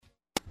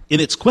In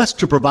its quest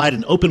to provide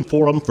an open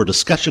forum for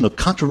discussion of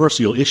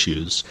controversial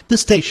issues, this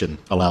station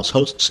allows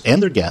hosts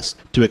and their guests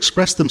to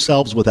express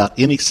themselves without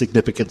any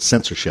significant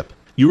censorship.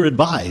 You are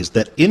advised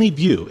that any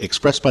view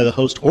expressed by the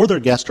host or their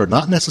guest are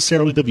not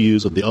necessarily the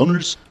views of the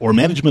owners or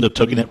management of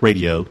TogiNet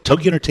Radio,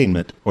 Togi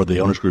Entertainment, or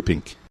the Owners Group,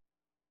 Inc.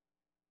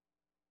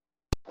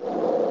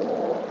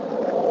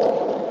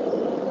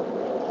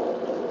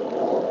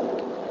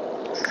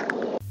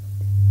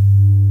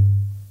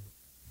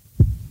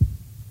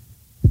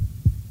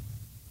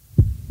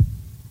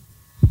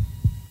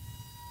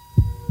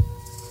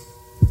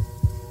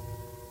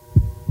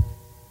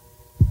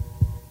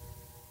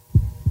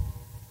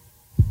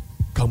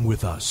 Come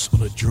with us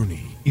on a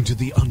journey into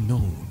the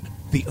unknown,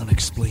 the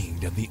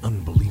unexplained, and the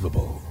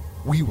unbelievable.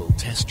 We will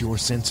test your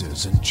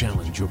senses and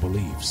challenge your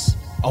beliefs.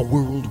 A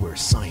world where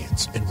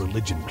science and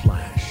religion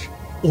clash.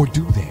 Or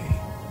do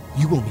they?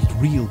 You will meet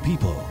real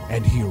people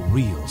and hear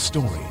real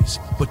stories,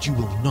 but you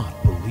will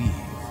not believe.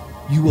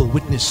 You will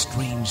witness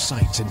strange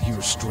sights and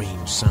hear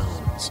strange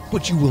sounds,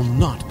 but you will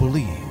not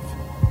believe.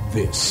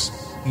 This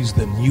is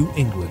the New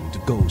England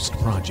Ghost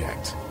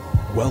Project.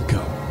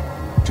 Welcome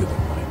to the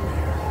nightmare.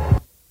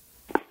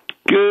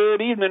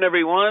 Good evening,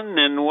 everyone,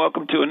 and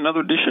welcome to another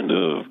edition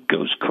of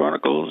Ghost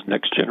Chronicles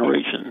Next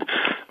Generation.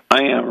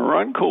 I am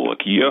Ron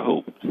Kolick, your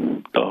hope.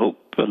 The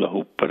hope of the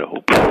hope of the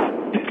hope.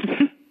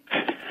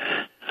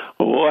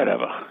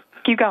 Whatever.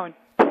 Keep going.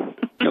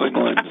 New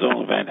England's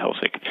own Van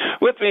Helsing.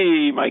 With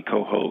me, my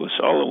co-host,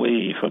 all the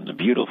way from the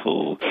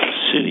beautiful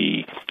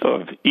city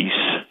of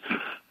East,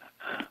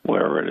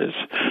 wherever it is.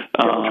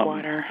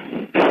 Bridgewater.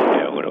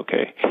 Yeah, but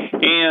okay.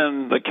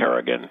 And the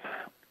Kerrigan,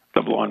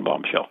 the blonde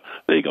bombshell.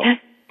 There you go.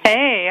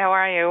 Hey, how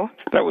are you?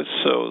 That was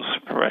so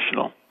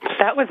professional.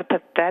 That was a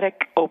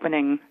pathetic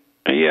opening.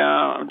 Yeah,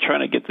 I'm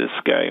trying to get this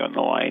guy on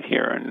the line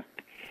here and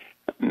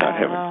not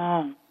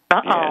having...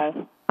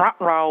 Uh-oh.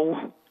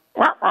 Ruh-roh.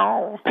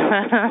 Ruh-roh.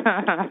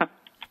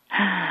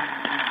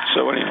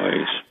 So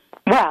anyways...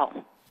 Well,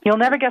 you'll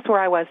never guess where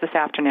I was this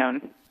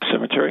afternoon.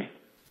 Cemetery?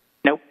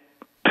 Nope.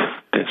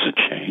 That's a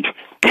change.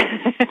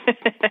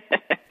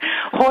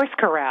 Horse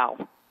corral.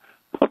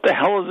 What the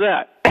hell is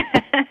that?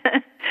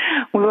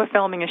 We were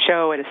filming a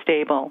show at a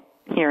stable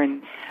here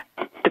in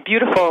the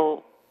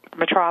beautiful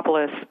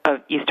metropolis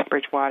of East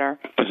Bridgewater.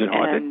 Was it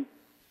haunted?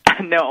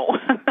 No.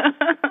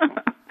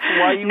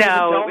 Why you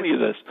tell me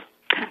this?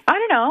 I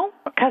don't know,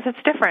 because it's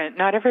different.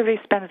 Not everybody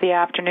spends the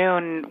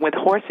afternoon with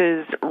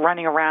horses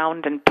running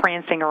around and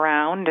prancing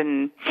around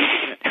and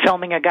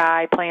filming a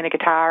guy playing a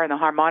guitar and the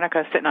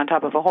harmonica sitting on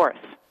top of a horse.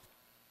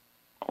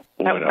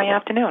 That was my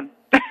afternoon.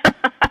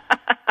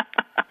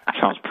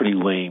 Sounds pretty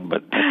lame,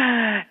 but...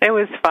 It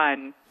was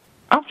fun.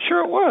 I'm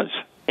sure it was.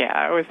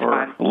 Yeah, it was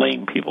fun.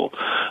 Lame people.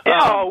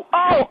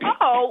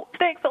 Oh,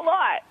 thanks a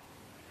lot.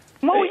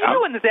 What were you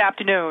doing this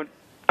afternoon?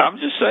 I'm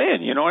just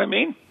saying, you know what I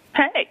mean?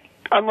 Hey.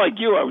 Unlike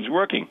you, I was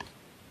working.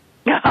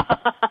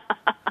 That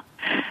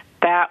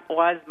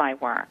was my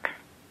work.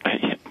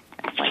 That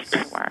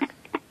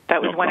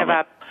was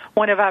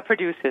one of our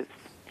producers.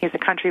 He's a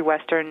country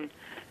western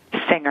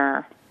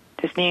singer.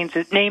 His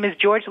name is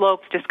George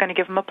Lopes. Just going to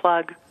give him a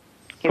plug.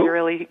 He's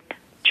really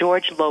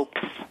George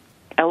Lopes.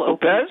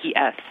 Lopes.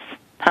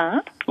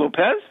 Huh?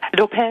 Lopez?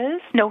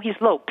 Lopez? No, he's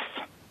Lopes.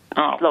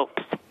 Oh.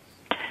 Lopes.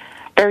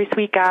 Very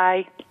sweet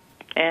guy,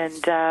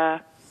 and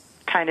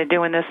kind of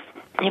doing this,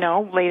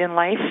 late in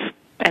life,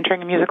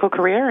 entering a musical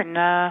career, and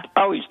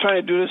he's trying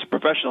to do this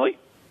professionally?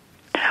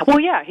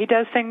 Well, yeah, he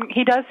does sing.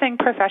 He does sing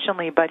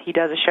professionally, but he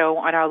does a show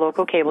on our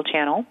local cable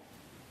channel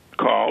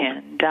called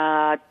and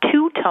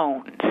Two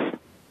Tones.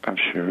 I'm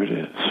sure it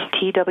is.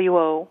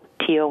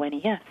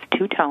 TWOTONES.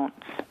 Two Tones.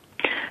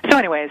 So,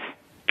 anyways,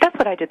 that's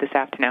what I did this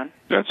afternoon.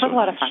 That's it was a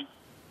lot of fun.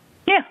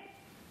 Yeah.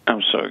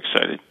 I'm so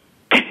excited.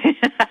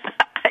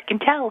 I can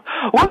tell.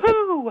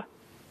 Woohoo!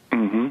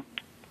 Mm-hmm.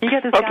 You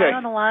got this guy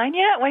on the line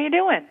yet? What are you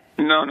doing?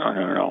 No.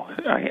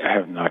 I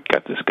have not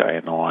got this guy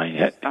on the line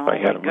yet. If I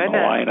had him on the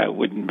line, I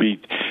wouldn't be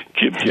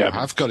jib-jab. Yeah,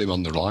 I've got him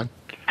on the line.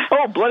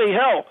 Oh, bloody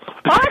hell.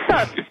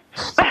 Awesome!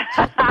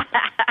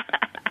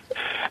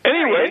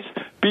 Anyways,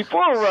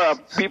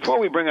 before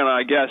we bring on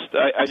our guest,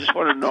 I just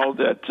want to know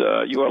that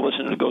you are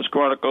listening to Ghost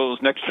Chronicles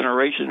Next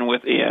Generation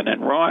with Ian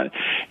and Ron,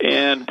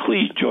 and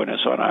please join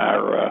us on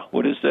our,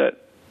 what is that?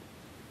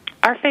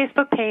 Our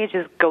Facebook page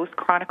is Ghost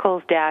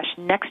Chronicles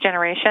Next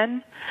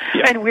Generation,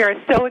 yeah. And we are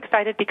so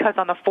excited because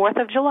on the 4th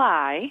of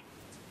July,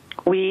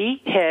 we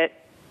hit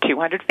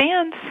 200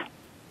 fans.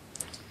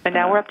 And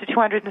now we're up to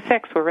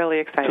 206. We're really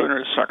excited.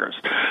 200 suckers.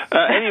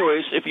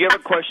 Anyways, if you have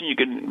a question, you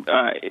can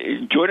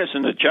join us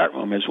in the chat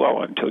room as well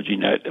on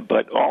TogiNet.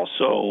 But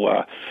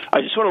also, I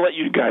just want to let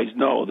you guys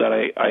know that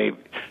I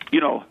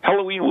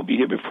Halloween will be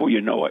here before you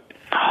know it.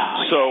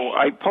 Oh, so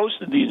I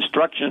posted the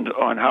instructions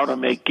on how to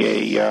make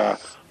a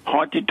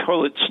haunted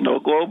toilet snow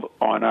globe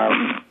on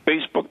our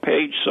Facebook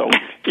page. So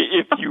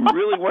if you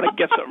really want to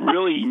get something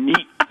really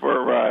neat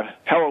for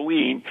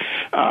Halloween,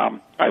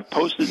 I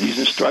posted these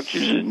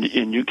instructions,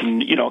 and you can,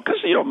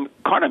 because,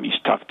 economy's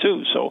tough,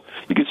 too, so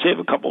you can save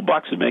a couple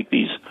bucks and make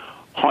these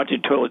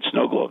haunted toilet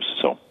snow globes.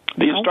 So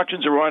The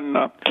instructions are on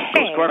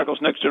Ghost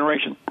Chronicles Next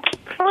Generation.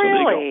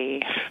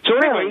 Really? So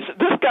anyways,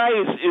 this guy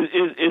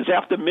is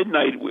after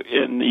midnight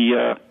in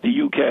the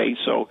UK.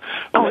 So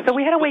so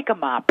we had to wake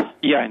him up.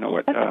 Yeah, I know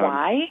it. That's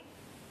why.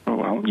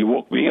 Well, you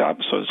woke me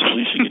up, so it's the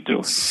least you could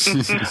do.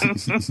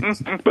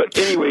 But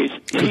anyways,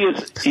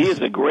 he is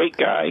a great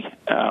guy.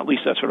 At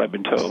least that's what I've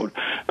been told.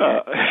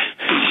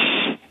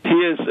 He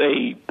is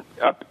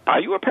are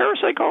you a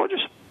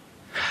parapsychologist?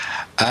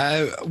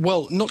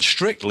 Well, not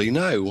strictly,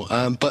 no.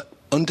 But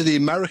under the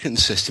American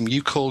system,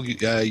 you call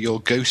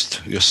your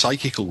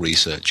psychical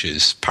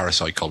researchers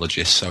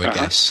parapsychologists. So I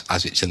guess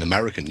as it's an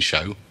American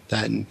show,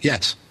 then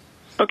yes.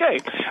 Okay,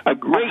 a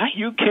great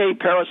UK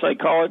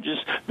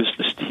parapsychologist,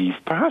 Mr. Steve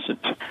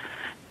Parsons.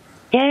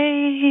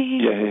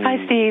 Yay!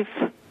 Hi, Steve.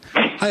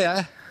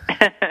 Hiya.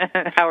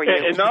 How are you?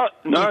 And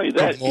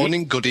good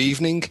morning, good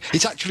evening.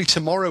 It's actually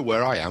tomorrow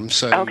where I am,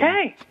 so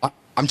okay.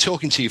 I'm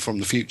talking to you from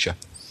the future.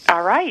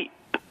 All right.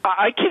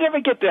 I can't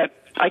ever get that.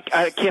 I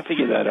can't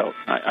figure that out.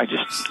 I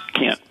just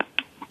can't.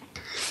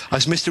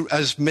 As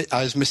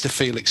Mr.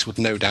 Felix would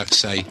no doubt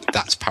say,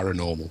 that's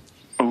paranormal.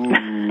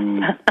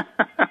 Ooh.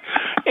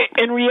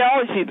 In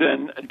reality,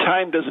 then,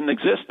 time doesn't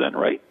exist then,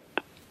 right?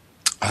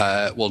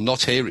 Well,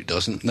 not here it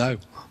doesn't, no.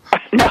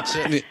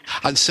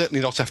 and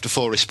certainly not after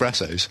 4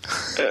 espressos.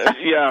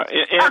 Yeah,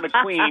 and the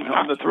queen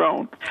on the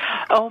throne.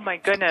 Oh, my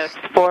goodness.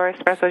 4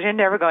 espressos. You're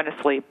never going to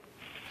sleep.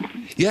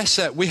 Yes,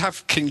 we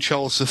have King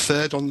Charles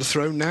III on the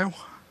throne now.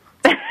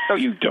 No,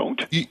 you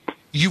don't.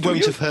 You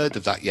won't have heard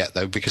of that yet,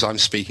 though, because I'm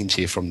speaking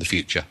to you from the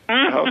future.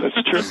 Oh,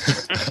 that's true.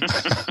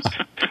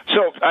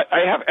 So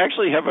I have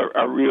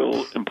a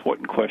real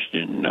important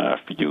question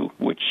for you,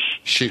 which...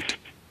 Shoot.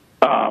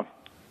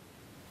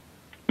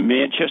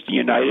 Manchester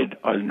United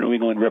or the New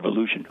England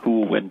Revolution, who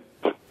will win?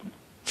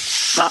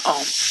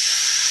 Uh-oh.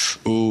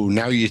 Ooh,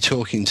 now you're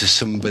talking to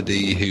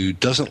somebody who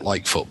doesn't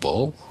like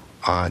football,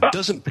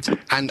 doesn't,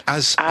 and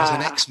as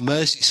an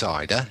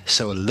ex-Merseysider,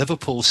 so a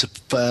Liverpool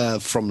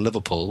from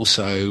Liverpool,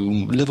 so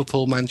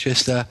Liverpool,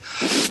 Manchester,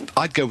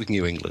 I'd go with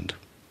New England.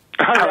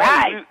 All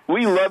right.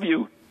 We love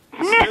you.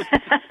 Can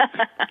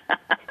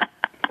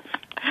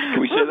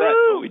we say that?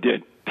 Oh, we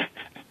did.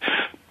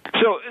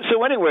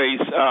 So anyways,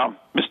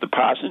 Mr.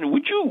 Parson,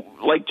 would you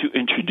like to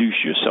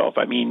introduce yourself?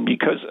 I mean,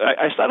 because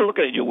I started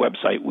looking at your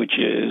website, which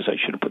is, I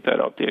should have put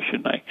that out there,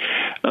 shouldn't I?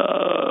 It's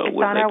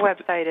on our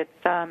website. It's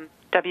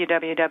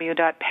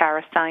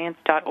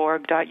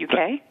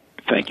www.parascience.org.uk.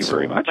 Thank you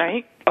very much.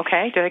 Right?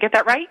 Okay. Did I get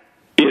that right?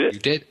 You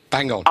did.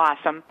 Bang on.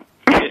 Awesome.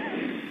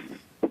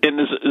 And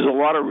there's a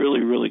lot of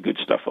really, really good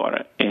stuff on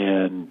it.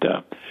 And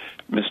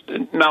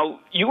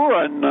now, you were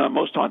on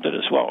Most Haunted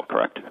as well,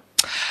 correct?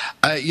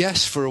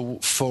 Yes, for a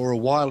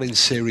while in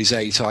Series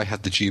 8, I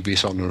had the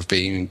dubious honour of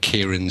being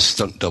Kieran's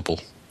stunt double.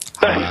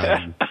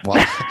 While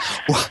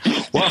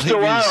he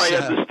was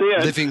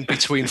living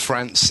between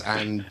France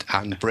and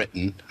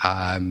Britain,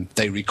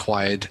 they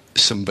required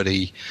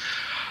somebody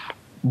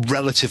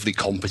relatively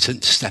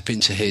competent to step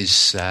into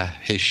his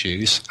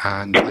shoes,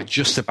 and I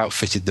just about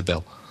fitted the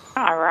bill.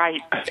 All right.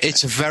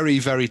 It's a very,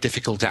 very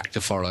difficult act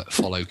to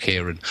follow,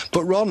 Kieran.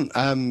 But Ron,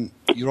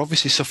 you're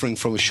obviously suffering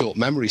from a short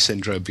memory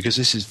syndrome, because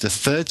this is the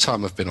 3rd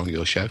time I've been on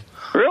your show.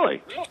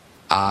 Really?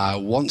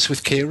 Once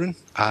with Kieran,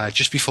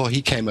 just before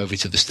he came over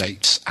to the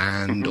States,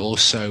 and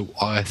also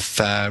with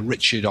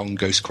Richard on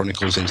Ghost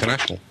Chronicles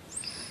International.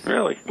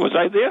 Really? Was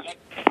I there?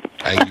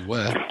 You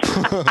were.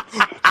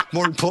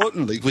 More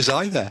importantly, was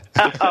I there?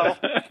 Uh-oh.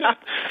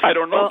 I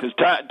don't know, because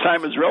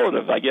time is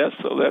relative, I guess,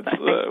 so that's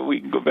we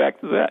can go back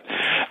to that.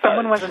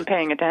 Someone wasn't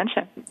paying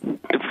attention.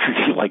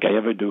 Like I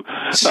ever do.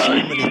 So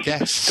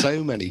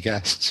many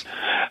guests.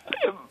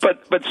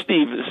 But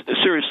Steve,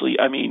 seriously,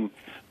 I mean,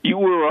 you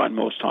were on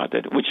Most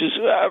Haunted, which is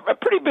a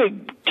pretty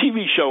big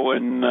TV show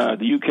in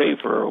the UK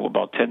for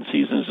about 10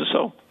 seasons or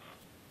so.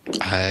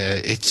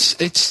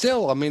 It's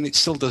still, I mean, it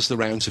still does the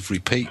rounds of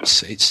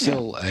repeats. It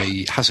still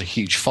has a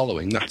huge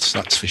following,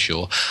 that's for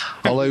sure.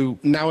 Although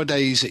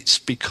nowadays it's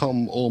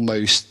become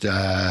almost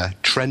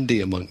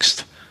trendy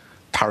amongst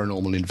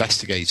paranormal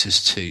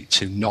investigators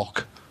to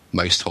knock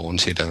Most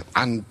Haunted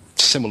and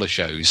similar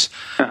shows.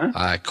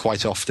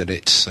 Quite often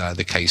it's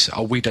the case,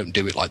 we don't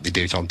do it like they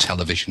do it on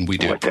television, we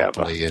do it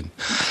properly.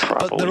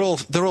 But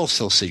they're all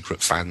still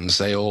secret fans.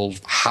 They all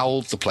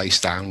howled the place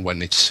down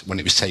when it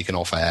was taken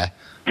off air.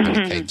 And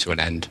it came to an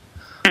end.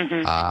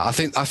 I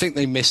think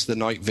they missed the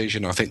night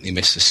vision. I think they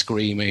missed the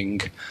screaming.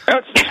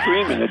 That's the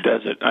screaming that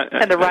does it.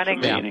 And the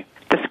running. The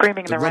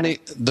screaming and the running.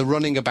 The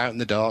running about in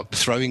the dark, the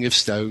throwing of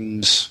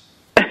stones,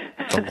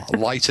 the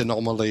light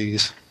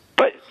anomalies.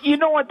 But you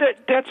know what?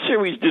 That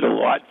series did a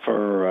lot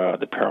for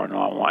the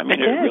paranormal. I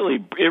mean,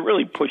 it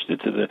really pushed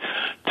it to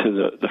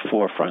the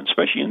forefront,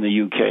 especially in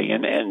the UK.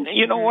 And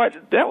you know what?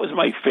 That was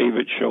my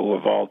favorite show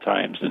of all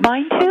times. And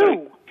mine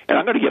too. And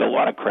I'm going to get a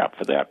lot of crap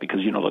for that because,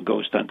 the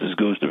Ghost Hunters,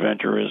 Ghost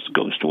Adventurers,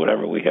 Ghost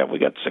whatever we have. We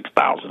got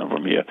 6,000 of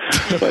them here.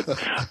 But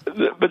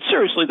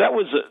seriously, that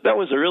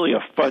was a really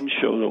a fun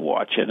show to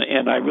watch,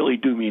 and I really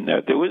do mean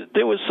that. There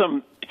was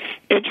some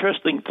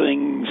interesting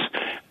things.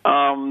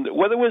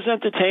 Whether it was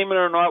entertainment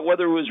or not,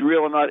 whether it was real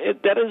or not,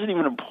 that isn't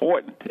even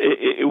important.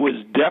 It was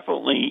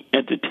definitely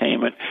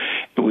entertainment.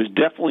 It was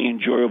definitely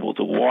enjoyable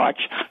to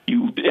watch.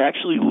 You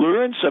actually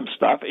learned some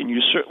stuff, and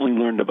you certainly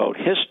learned about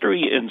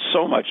history and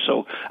so much.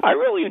 So I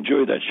really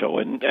enjoyed that show,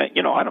 and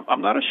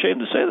I'm not ashamed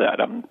to say that.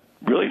 I'm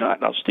really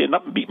not. I'll stand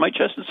up and beat my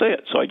chest and say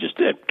it. So I just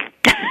did.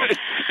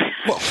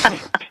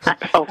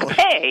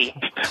 Okay.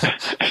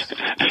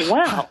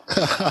 Well,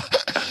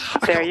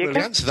 there you go. I can't really go.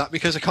 answer that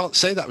because I can't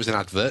say that was an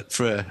advert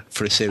for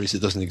a series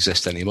that doesn't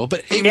exist anymore.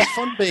 But it was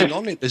fun being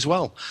on it as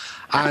well.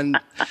 And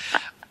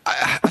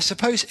I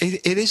suppose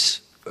it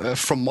is,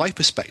 from my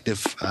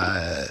perspective,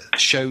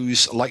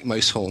 shows like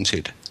Most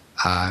Haunted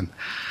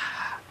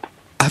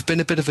have been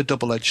a bit of a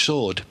double-edged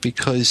sword,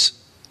 because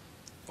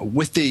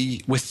with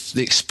the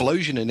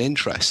explosion in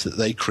interest that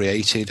they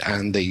created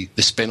and the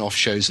spin-off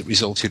shows that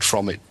resulted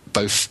from it,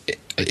 both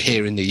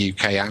here in the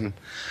UK and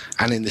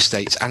in the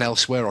States and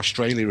elsewhere,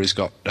 Australia has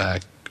got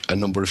a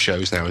number of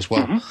shows now as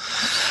well.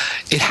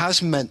 Mm-hmm. It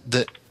has meant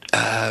that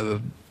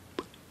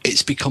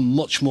it's become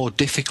much more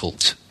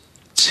difficult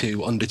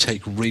to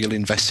undertake real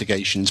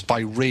investigations.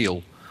 By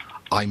real,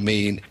 I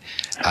mean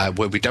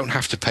where we don't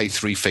have to pay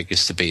 3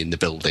 figures to be in the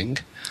building,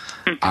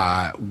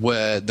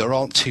 where there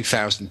aren't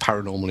 2,000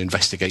 paranormal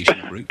investigation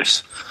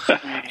groups.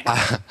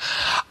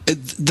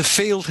 The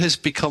field has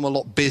become a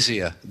lot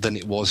busier than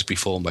it was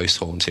before Most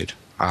Haunted.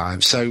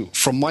 So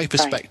from my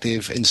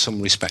perspective, in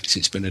some respects,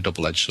 it's been a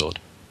double-edged sword.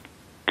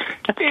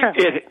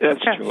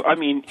 That's true. I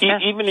mean,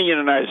 even in the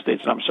United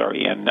States, I'm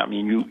sorry, Ann, I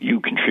mean, you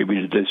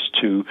contributed this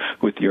too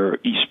with your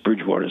East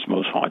Bridgewater's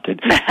Most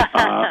Haunted.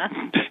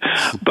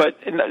 But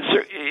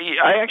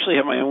I actually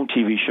had my own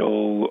TV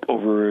show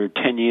over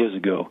 10 years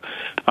ago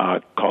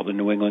called The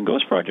New England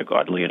Ghost Project,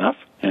 oddly enough,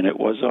 and it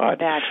was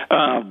odd.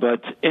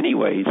 But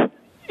anyways,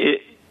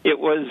 it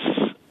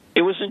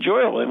was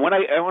enjoyable, and when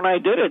I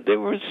did it, there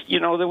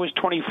was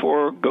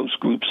 24 ghost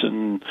groups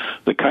in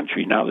the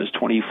country. Now there's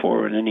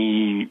 24 in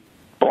any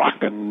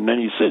block in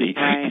any city.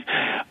 Right.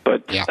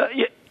 But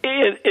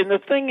and the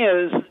thing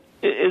is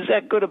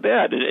that good or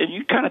bad? And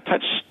you kind of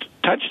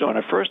touched on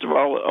it. First of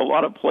all, a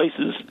lot of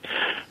places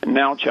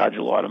now charge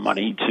a lot of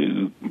money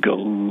to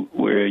go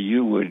where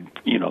you would,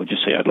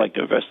 just say, I'd like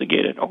to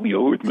investigate it. Oh,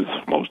 you're with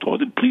Most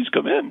Haunted, please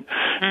come in,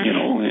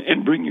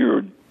 and bring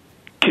your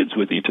kids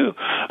with you too,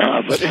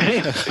 but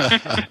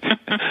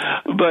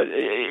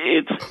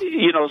it's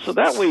so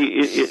that way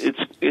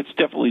it's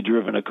definitely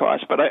driven a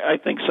cost. But I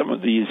think some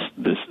of the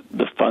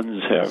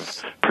funds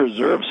have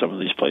preserved some of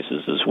these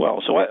places as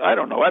well. So I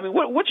don't know. I mean,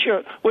 what's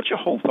your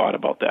whole thought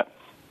about that?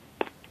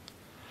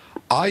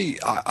 I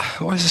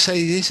as I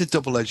say, it is a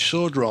double-edged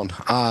sword, Ron.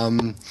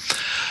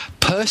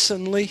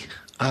 Personally,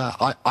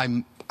 I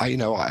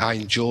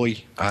enjoy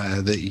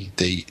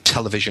the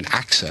television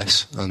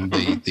access and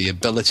the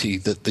ability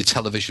that the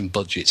television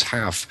budgets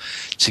have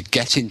to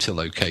get into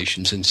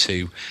locations and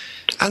to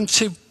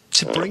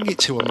bring it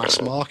to a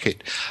mass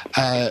market.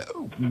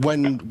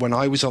 When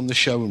I was on the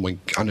show, and when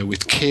I know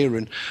with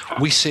Kieran,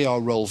 we see our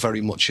role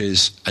very much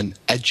as an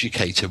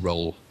educator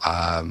role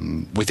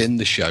within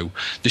the show.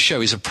 The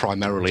show is a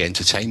primarily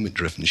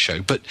entertainment-driven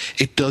show, but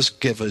it does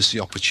give us the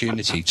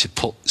opportunity to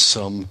put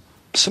some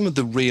of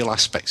the real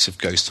aspects of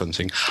ghost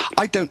hunting.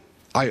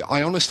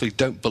 I honestly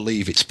don't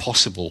believe it's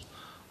possible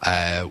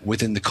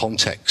within the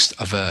context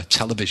of a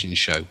television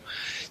show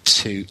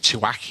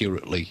to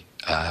accurately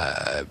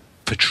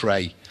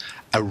portray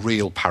a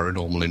real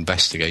paranormal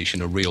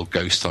investigation, a real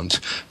ghost hunt,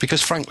 because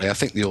frankly, I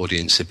think the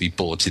audience would be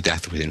bored to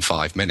death within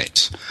 5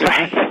 minutes.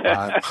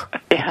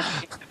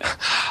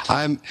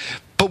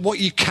 But what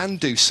you can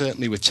do,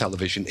 certainly with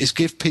television, is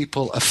give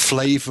people a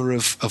flavour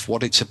of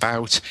what it's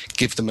about,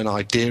 give them an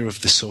idea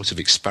of the sort of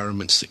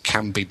experiments that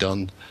can be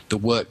done, the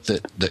work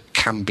that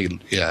can be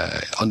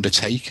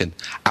undertaken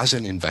as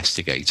an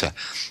investigator.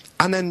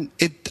 And then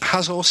it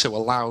has also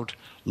allowed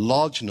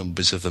large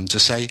numbers of them to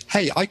say,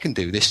 hey, I can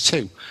do this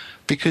too.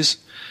 Because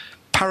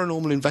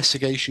paranormal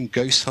investigation,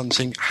 ghost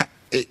hunting,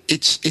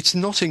 it's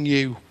not a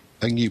new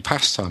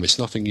pastime. It's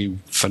not a new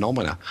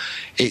phenomena.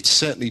 It's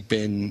certainly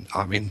been,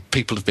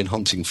 people have been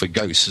hunting for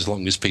ghosts as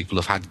long as people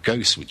have had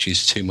ghosts, which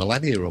is 2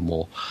 millennia or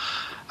more.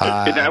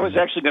 And I was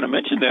actually going to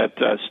mention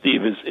that,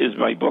 Steve, is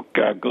my book,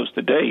 Ghost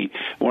Today.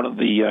 One of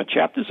the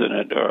chapters in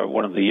it, or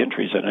one of the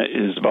entries in it,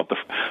 is about the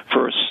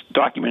first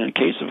documented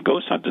case of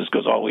ghost hunters,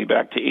 goes all the way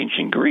back to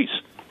ancient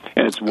Greece.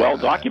 And it's well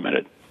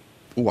documented.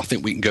 Oh, I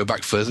think we can go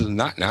back further than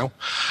that now.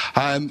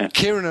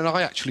 Kieran and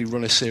I actually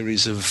run a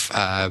series of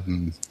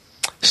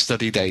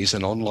study days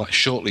and online,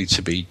 shortly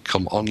to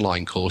become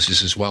online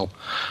courses as well,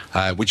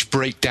 which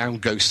break down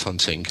ghost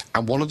hunting.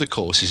 And one of the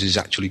courses is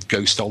actually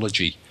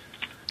Ghostology,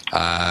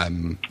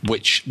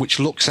 which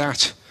looks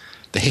at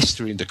the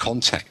history and the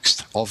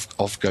context of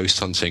ghost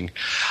hunting.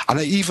 And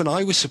even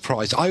I was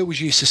surprised. I always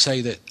used to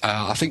say that,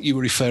 I think you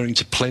were referring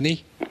to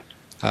Pliny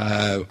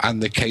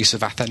and the case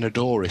of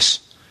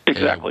Athenodorus.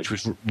 Exactly. Which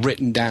was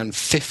written down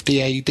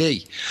 50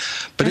 AD.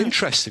 But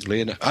interestingly,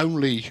 and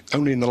only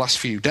in the last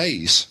few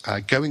days,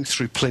 going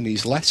through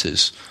Pliny's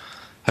letters,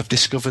 have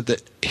discovered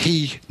that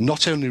he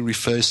not only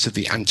refers to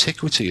the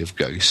antiquity of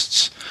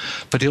ghosts,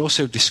 but he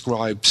also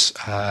describes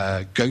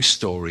ghost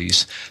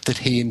stories that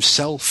he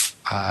himself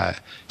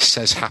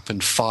says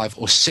happened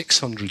 500 or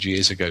 600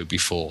 years ago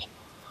before.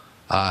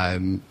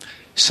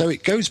 So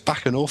it goes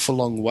back an awful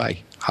long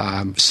way.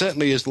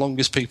 Certainly as long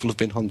as people have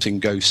been hunting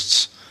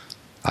ghosts,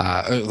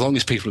 as long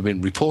as people have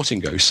been reporting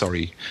ghosts,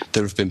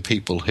 there have been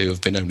people who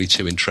have been only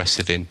too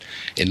interested in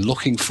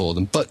looking for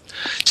them. But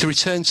to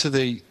return to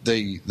the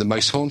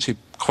most haunted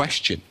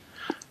question.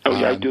 Oh,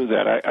 yeah, I do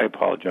that. I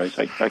apologize.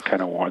 I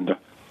kind of wonder.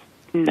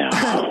 No.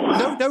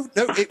 No.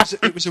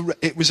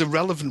 It was a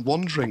relevant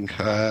wondering.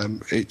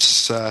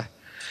 It's.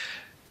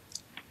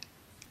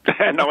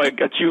 No, I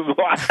got you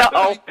lost.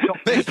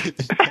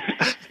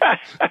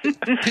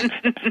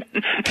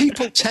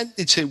 People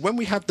tended to, when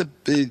we had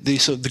the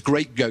sort of the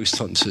great ghost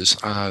hunters,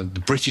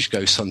 the British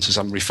ghost hunters.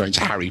 I'm referring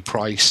to Harry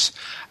Price,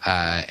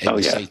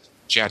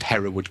 Jad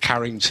Hereward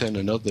Carrington,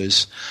 and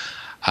others.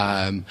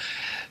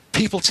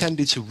 People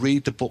tended to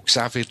read the books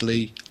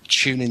avidly,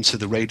 tune into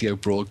the radio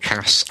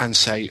broadcasts, and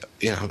say,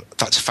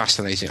 that's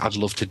fascinating. I'd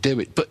love to do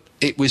it. But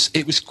it was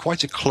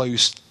quite a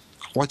closed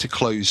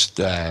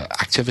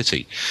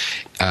activity.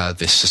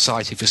 The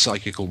Society for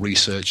Psychical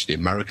Research, the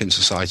American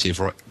Society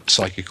for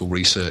Psychical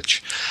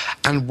Research,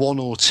 and one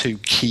or two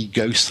key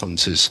ghost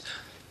hunters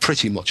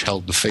pretty much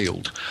held the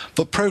field.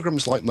 But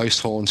programs like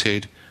Most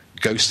Haunted,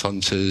 Ghost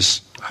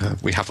Hunters,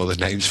 we have other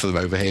names for them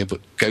over here,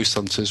 but Ghost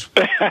Hunters,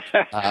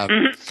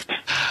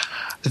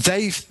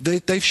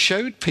 they've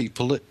showed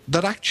people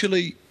that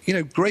actually,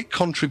 great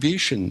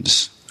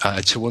contributions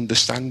to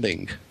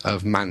understanding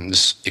of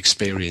man's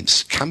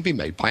experience can be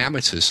made by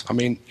amateurs. I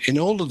mean, in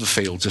all of the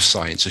fields of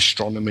science,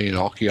 astronomy and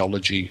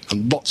archaeology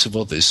and lots of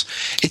others,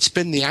 it's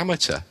been the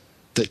amateur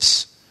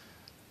that's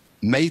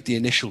made the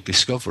initial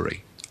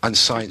discovery, and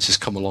science has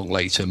come along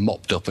later,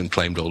 mopped up and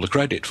claimed all the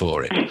credit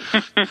for it.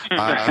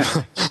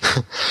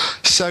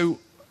 So,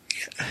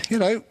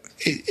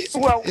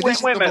 well,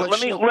 wait a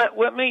minute.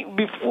 Let me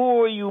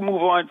before you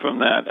move on from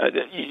that.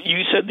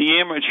 You said the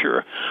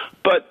amateur,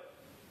 but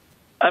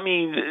I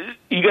mean,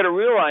 you got to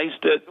realize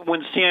that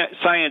when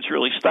science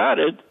really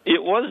started,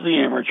 it was the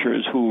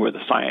amateurs who were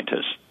the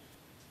scientists.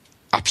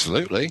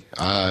 Absolutely,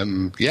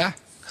 yeah.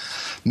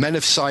 Men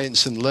of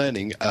science and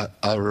learning are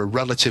a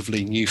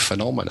relatively new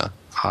phenomena.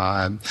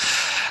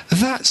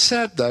 That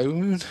said,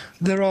 though,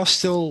 there are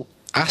still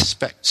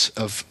aspects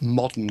of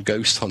modern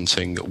ghost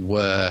hunting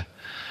where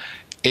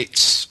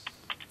it's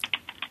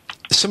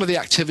some of the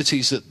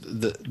activities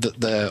that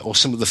they're, or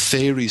some of the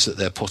theories that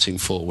they're putting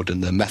forward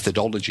and their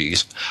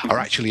methodologies are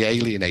actually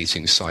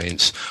alienating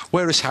science,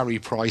 whereas Harry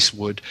Price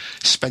Wood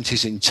spent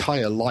his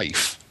entire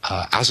life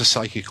as a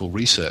psychical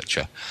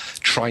researcher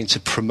trying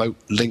to promote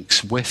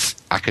links with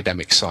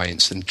academic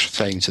science and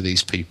saying to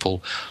these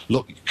people,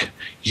 look,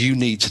 you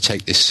need to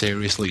take this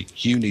seriously,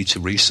 you need to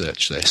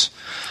research this.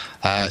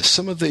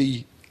 Some of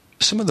the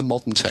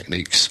modern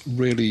techniques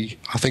really,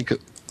 I think,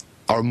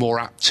 are more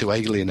apt to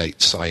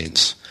alienate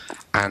science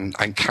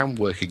and can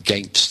work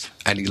against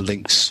any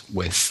links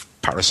with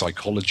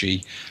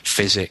parapsychology,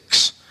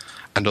 physics,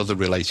 and other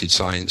related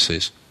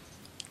sciences.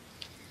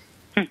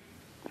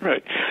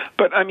 Right.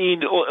 But, I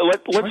mean,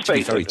 let's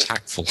face it. Very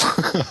tactful.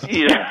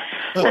 Yeah.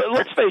 Well,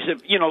 let's face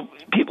it,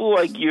 people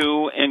like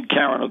you and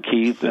Karen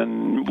O'Keefe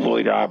and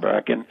Lloyd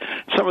Auerbach and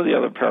some of the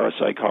other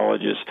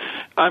parapsychologists,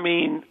 I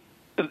mean,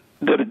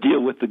 that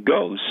deal with the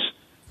ghosts,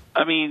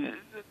 I mean,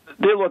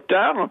 they're looked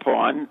down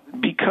upon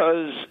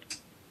because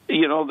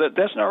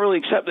that's not really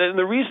accepted. And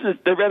the reason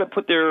that they'd rather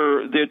put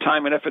their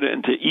time and effort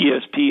into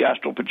ESP,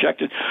 astral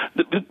projection,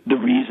 the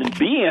reason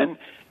being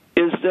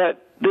is that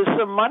there's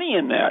some money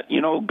in that.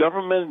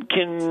 Government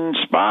can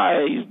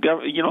spy. You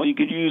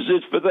could use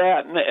this for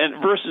that, and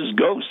versus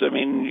ghosts. I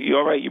mean,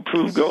 you're right, you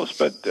prove ghosts,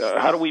 but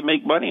how do we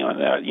make money on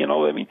that?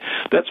 I mean,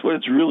 that's what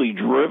it's really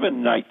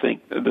driven. I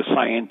think the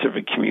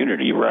scientific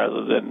community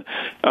rather than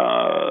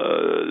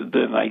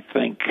I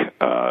think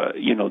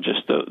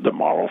just the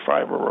moral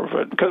fiber of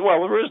it. Because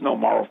there is no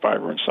moral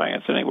fiber in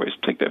science, anyways.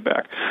 Take that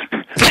back.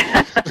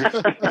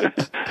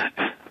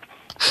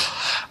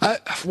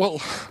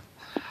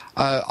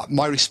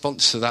 My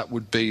response to that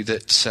would be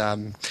that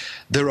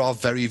there are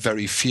very,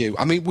 very few.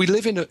 I mean, we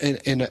live in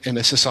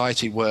a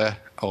society where,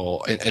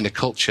 or in a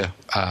culture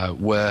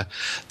where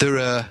there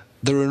are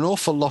an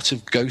awful lot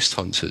of ghost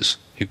hunters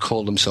who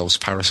call themselves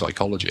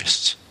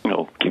parapsychologists.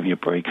 Give you a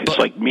break. It's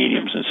like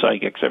mediums and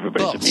psychics.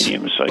 Everybody's a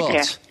medium and psychic.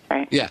 Yeah,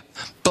 right. Yeah,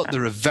 but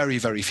there are very,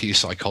 very few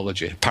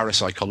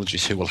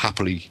parapsychologists who will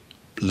happily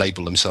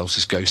label themselves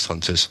as ghost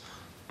hunters.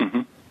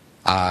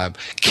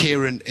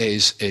 Kieran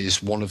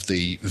is one of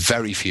the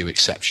very few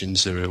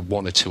exceptions. There are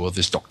one or two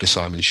others, Dr.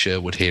 Simon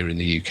Sherwood here in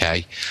the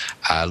UK,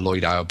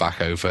 Lloyd Auerbach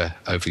over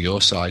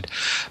your side.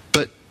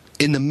 But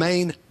in the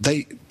main,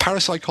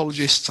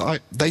 parapsychologists,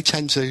 they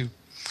tend to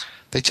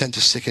they tend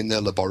to stick in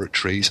their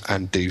laboratories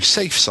and do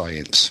safe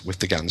science with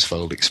the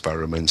Ganzfeld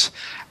experiment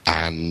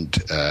and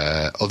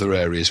other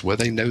areas where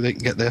they know they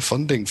can get their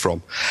funding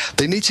from.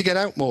 They need to get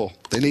out more.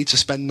 They need to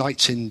spend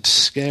nights in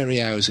scary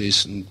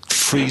houses and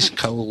freeze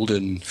cold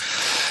and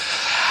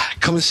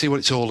come and see what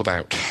it's all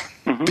about.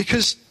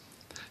 Because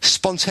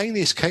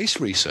spontaneous case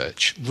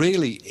research,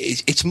 really,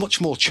 it's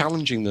much more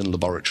challenging than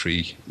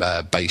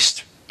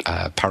laboratory-based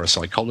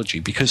parapsychology,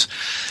 because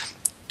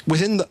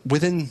within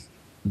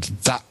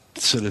that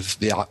sort of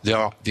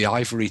the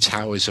ivory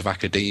towers of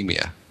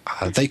academia,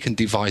 they can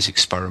devise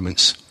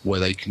experiments where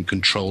they can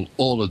control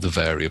all of the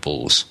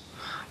variables.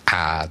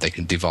 They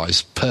can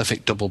devise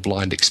perfect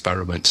double-blind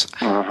experiments.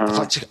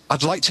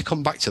 I'd like to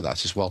come back to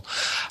that as well.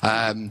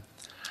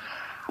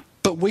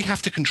 But we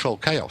have to control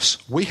chaos.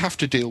 We have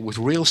to deal with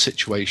real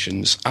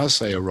situations as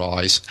they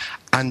arise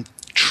and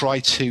try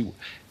to,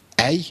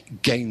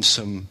 gain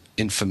some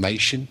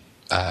information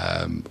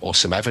or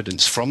some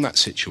evidence from that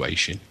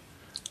situation,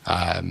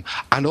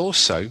 and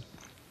also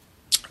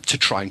to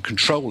try and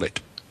control it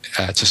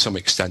to some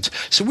extent.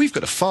 So we've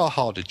got a far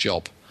harder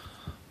job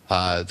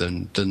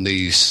than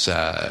these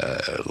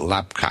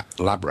lab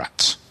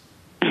rats.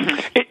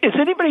 Is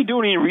anybody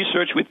doing any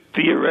research with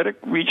theoretic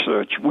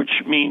research,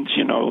 which means,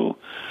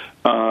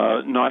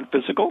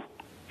 non-physical?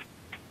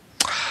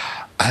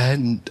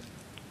 And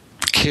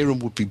Kieran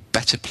would be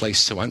better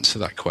placed to answer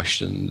that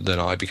question than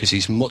I, because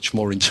he's much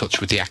more in touch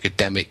with the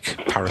academic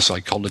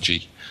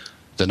parapsychology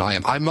than I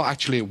am. I'm not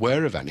actually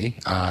aware of any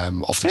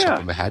off the top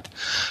of my head.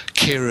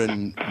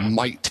 Kieran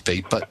might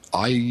be, but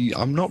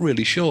I'm not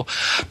really sure.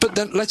 But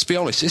then, let's be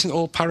honest, isn't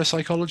all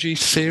parapsychology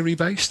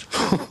theory-based?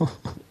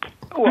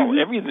 Well,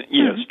 everything.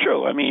 Yeah, it's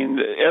true. I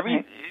mean,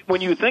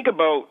 when you think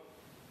about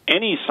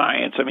any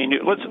science, I mean,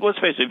 let's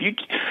face it. If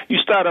you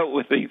start out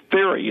with a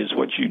theory, is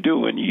what you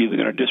do, and you're either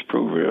going to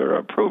disprove it or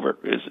approve it.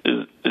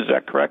 Is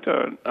that correct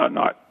or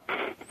not?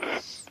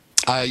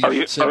 Are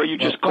you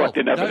just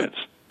collecting evidence?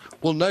 No.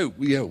 Well, no.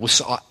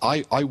 So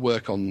I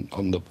work on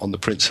the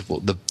principle,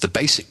 the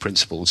basic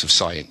principles of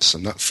science,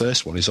 and that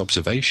first one is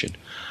observation.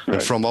 Right.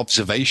 And from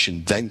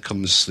observation, then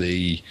comes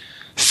the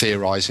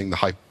theorizing,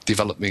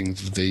 developing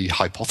the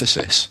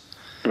hypothesis.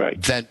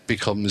 Right. Then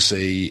becomes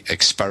the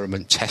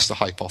experiment, test the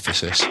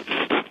hypothesis,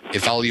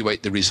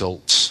 evaluate the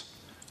results,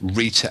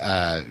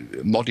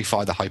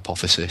 modify the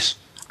hypothesis,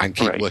 and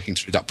keep working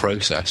through that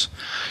process.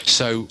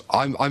 So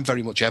I'm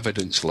very much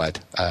evidence-led,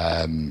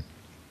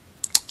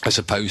 as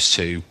opposed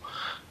to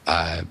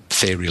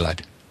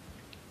theory-led.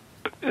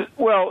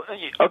 Well,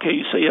 okay,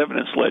 you say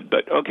evidence-led,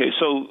 but okay,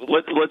 so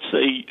let's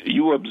say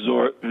you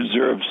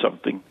observe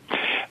something,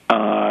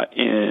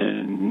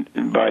 and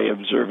by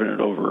observing it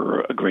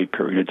over a great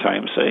period of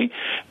time, say,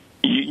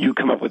 you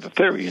come up with a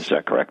theory. Is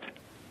that correct?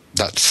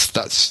 That's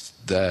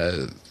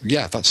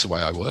the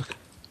way I work.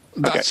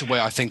 That's the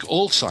way I think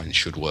all science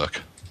should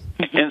work.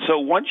 And so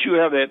once you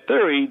have that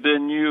theory,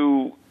 then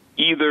you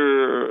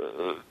either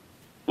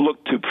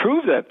look to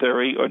prove that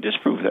theory or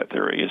disprove that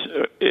theory.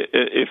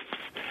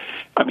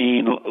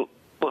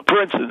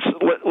 For instance,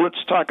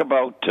 let's talk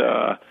about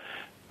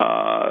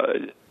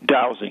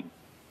dowsing,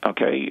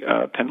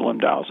 pendulum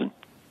dowsing.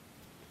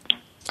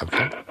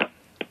 Okay.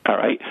 All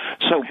right.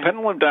 So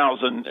pendulum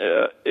dowsing,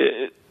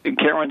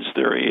 Karen's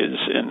theory is,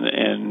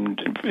 and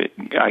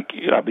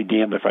I'll be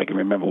damned if I can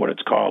remember what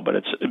it's called, but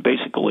it's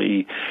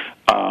basically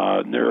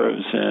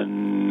nerves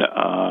and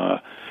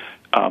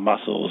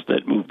muscles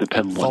that move the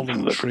pendulum.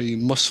 Voluntary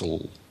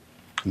muscle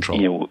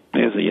control.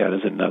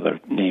 There's another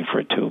name for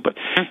it too, but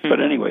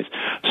anyways,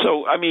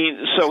 so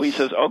he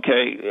says,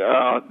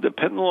 the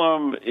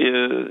pendulum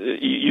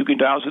is, you can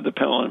douse with the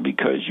pendulum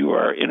because you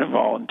are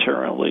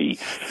involuntarily,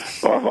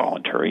 or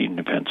voluntary,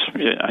 depends,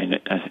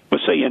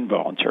 let's say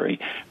involuntary,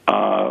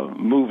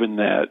 moving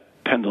that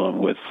pendulum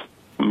with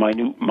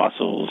minute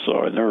muscles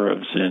or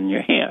nerves in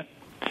your hand.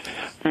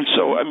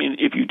 So,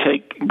 if you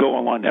go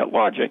along that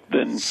logic,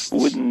 then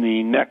wouldn't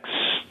the next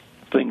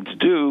thing to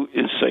do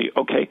is say,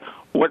 okay,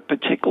 what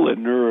particular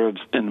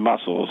nerves and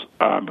muscles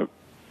are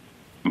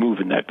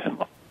moving that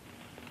pendulum?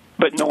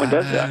 But no one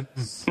does that.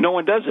 No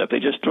one does that. They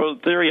just throw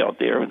the theory out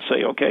there and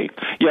say, okay,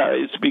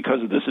 it's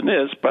because of this and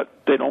this, but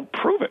they don't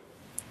prove it.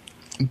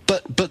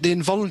 But the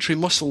involuntary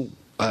muscle,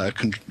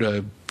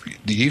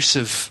 the use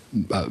of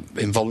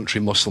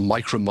involuntary muscle,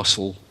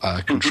 micromuscle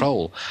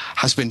control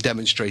has been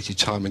demonstrated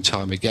time and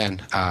time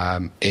again.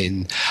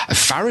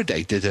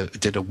 Faraday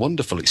did a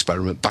wonderful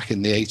experiment back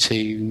in the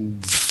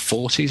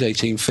 1840s,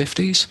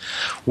 1850s,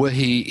 where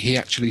he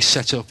actually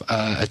set up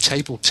a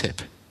table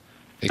tip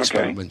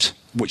experiment,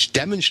 which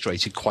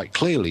demonstrated quite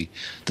clearly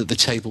that the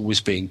table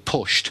was being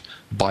pushed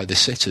by the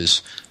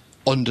sitters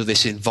under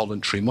this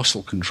involuntary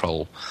muscle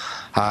control.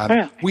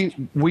 We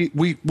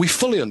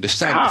fully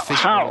understand the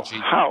physiology.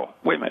 How?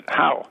 Wait a minute.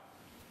 How?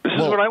 This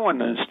is what I want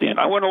to understand.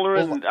 I want to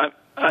learn.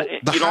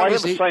 I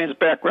have a science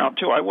background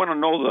too. I want to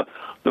know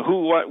the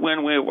who, what,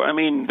 when, where.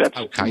 That's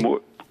okay.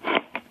 More.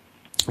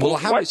 Well,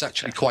 how is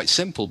actually quite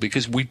simple,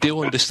 because we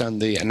do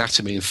understand the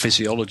anatomy and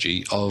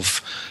physiology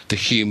of the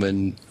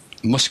human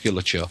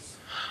musculature.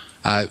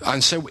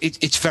 And so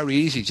it's very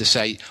easy to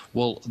say,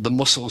 well, the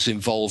muscles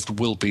involved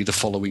will be the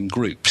following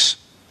groups.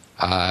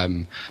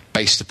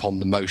 Based upon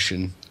the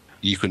motion,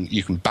 you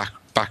can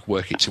back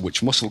work it to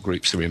which muscle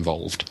groups are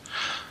involved.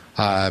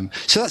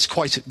 So that's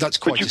quite a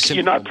simple.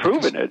 You're not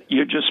proving it.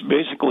 You're just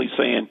basically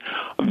saying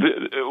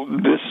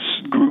this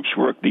group's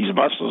work these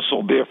muscles,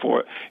 so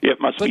therefore it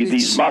must be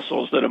these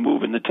muscles that are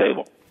moving the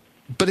table.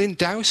 But in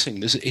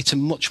dowsing, it's a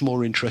much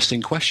more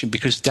interesting question,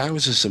 because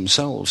dowsers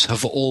themselves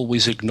have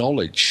always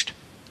acknowledged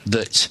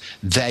that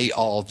they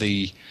are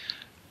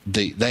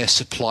they're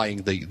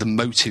supplying the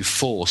motive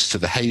force to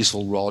the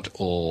hazel rod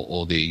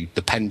or the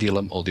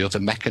pendulum or the other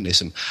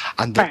mechanism,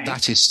 and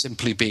that is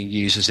simply being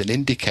used as an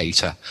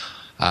indicator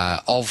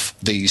of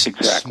these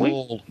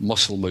small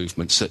muscle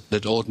movements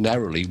that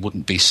ordinarily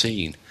wouldn't be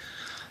seen.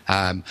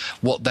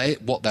 What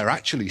they're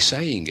actually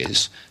saying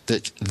is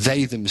that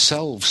they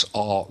themselves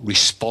are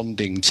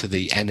responding to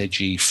the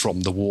energy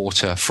from the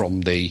water,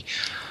 from the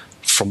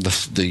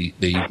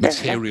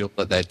material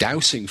that they're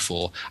dowsing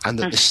for, and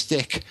that the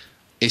stick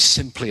is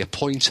simply a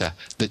pointer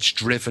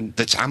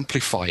that's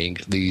amplifying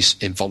these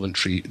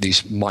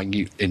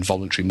minute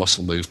involuntary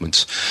muscle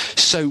movements.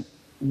 So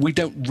we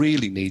don't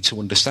really need to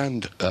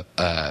understand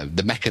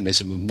the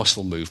mechanism of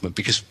muscle movement,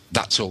 because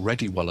that's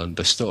already well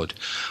understood.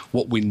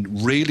 What we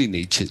really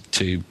need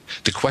the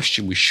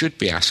question we should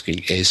be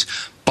asking is,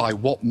 by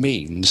what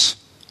means,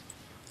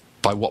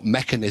 by what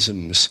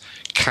mechanisms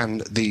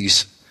can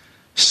these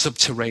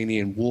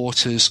subterranean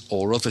waters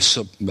or other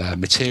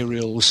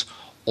materials,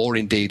 or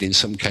indeed in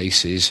some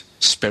cases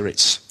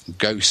spirits,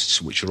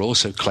 ghosts, which are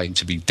also claimed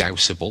to be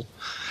dowsable,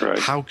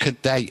 how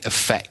could they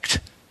affect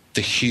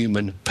the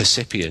human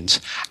percipient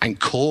and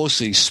cause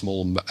these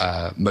small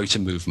motor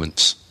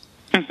movements?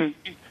 Mm-hmm.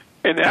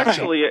 And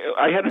actually,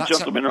 I had a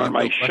gentleman on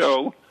my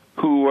show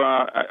who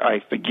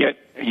I forget.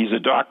 He's a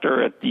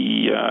doctor at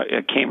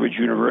at Cambridge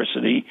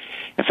University.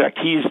 In fact,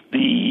 he's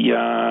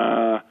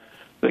the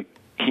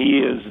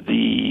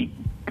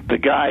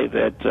guy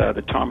that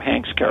the Tom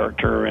Hanks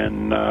character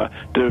in the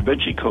Da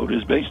Vinci Code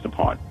is based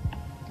upon.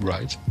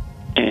 Right.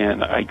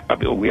 And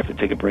we have to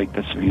take a break.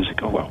 That's the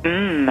music. Oh well.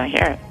 I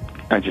hear it.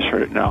 I just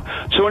heard it now.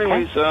 So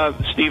anyways,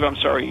 Steve, I'm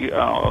sorry,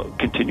 I'll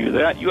continue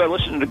that. You are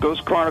listening to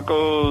Ghost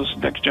Chronicles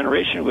Next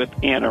Generation with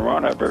Ann and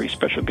Ron. Our very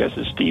special guest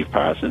is Steve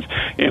Parsons,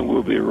 and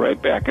we'll be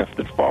right back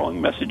after the following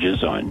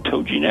messages on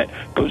TogiNet,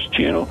 Ghost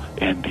Channel,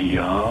 and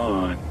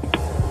beyond.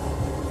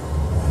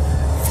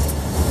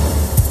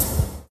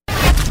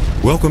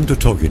 Welcome to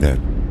TogiNet,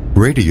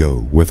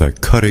 radio with a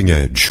cutting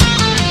edge.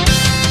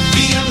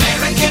 The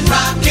American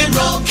Rock and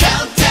Roll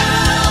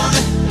Countdown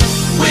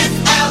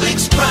with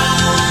Alex Price.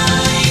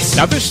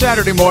 Now, this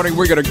Saturday morning,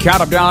 we're going to count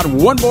them down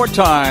one more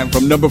time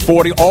from number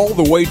 40 all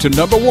the way to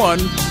number 1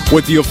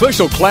 with the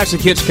official Classic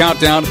Hits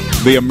Countdown,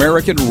 the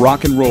American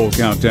Rock and Roll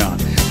Countdown.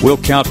 We'll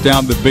count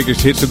down the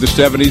biggest hits of the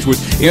 70s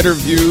with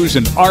interviews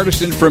and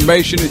artist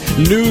information,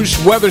 news,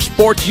 weather,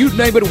 sports, you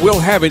name it, we'll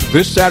have it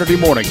this Saturday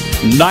morning,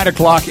 9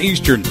 o'clock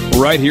Eastern,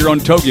 right here on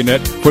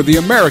TogiNet for the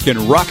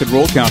American Rock and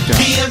Roll Countdown.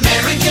 The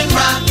American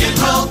Rock and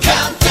Roll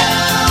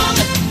Countdown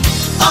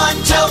on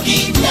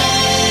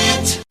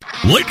TogiNet.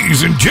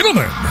 Ladies and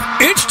gentlemen,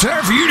 it's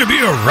time for you to be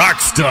a rock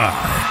star.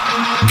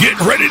 Get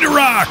ready to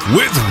rock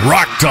with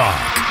Rock Talk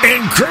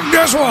and Craig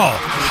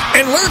Deswald,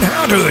 and learn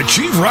how to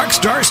achieve rock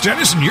star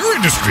status in your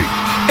industry.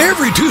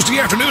 Every Tuesday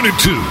afternoon at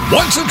 2,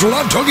 1 Central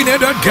on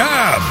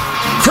TogiNet.com.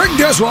 Craig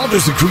Deswald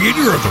is the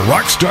creator of the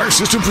Rockstar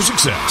System for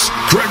Success.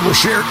 Craig will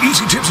share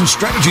easy tips and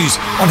strategies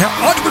on how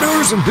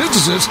entrepreneurs and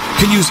businesses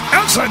can use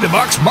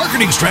outside-the-box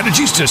marketing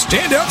strategies to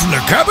stand out from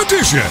their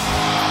competition.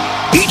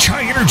 Each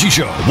high-energy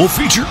show will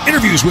feature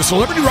interviews with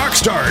celebrity rock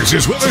stars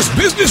as well as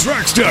business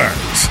rock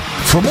stars.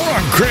 For more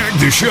on Craig,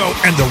 the show,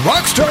 and the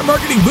Rockstar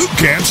Marketing Boot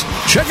Camps,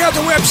 check out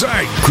the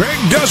website,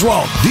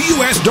 CraigDeswalt,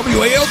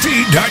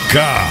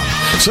 DUSWALT.com,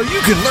 so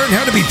you can learn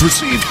how to be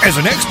perceived as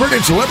an expert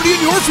and celebrity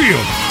in your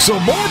field, so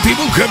more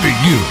people come to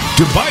you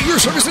to buy your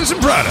services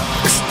and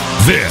products.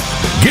 Then,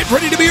 get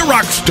ready to be a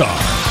rock star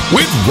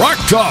with Rock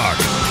Talk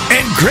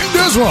and Craig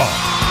Deswalt.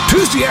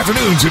 Tuesday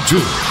afternoons at 2,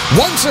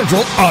 1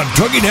 Central on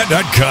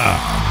TogiNet.com.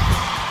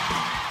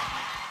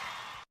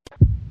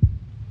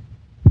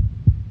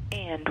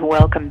 And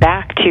welcome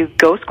back to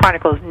Ghost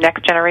Chronicles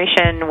Next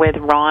Generation with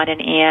Ron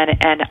and Ann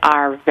and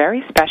our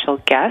very special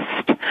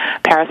guest,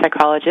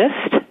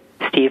 parapsychologist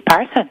Steve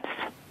Parsons.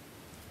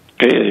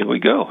 Okay, there we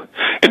go.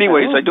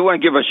 Anyways, I do want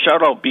to give a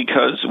shout-out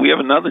because we have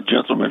another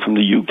gentleman from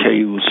the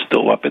UK who's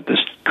still up at this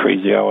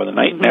crazy hour of the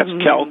night, and that's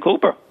Cal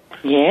Cooper.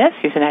 Yes,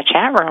 he's in that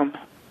chat room.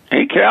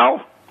 Hey,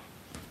 Cal.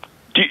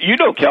 You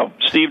know Cal,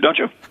 Steve, don't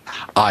you?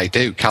 I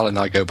do. Cal and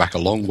I go back a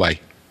long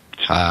way.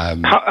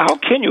 How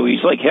can you?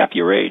 He's like half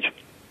your age.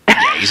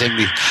 Yeah, he's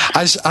only,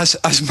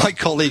 as my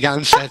colleague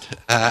Anne said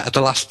at the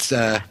last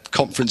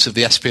conference of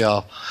the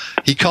SPR,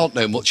 he can't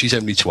know much. He's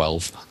only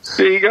 12.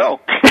 There you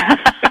go.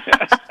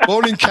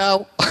 Morning,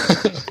 Cal.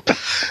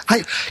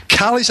 Hey,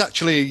 Cal is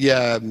actually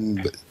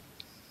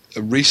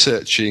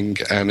researching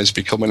and has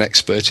become an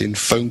expert in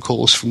phone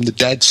calls from the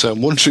dead, so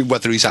I'm wondering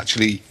whether he's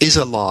actually is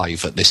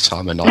alive at this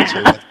time of night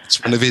or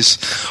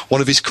It's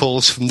one of his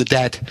calls from the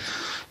dead.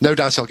 No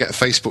doubt I'll get a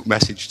Facebook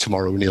message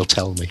tomorrow and he'll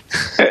tell me.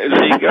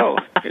 There you go.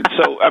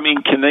 So, I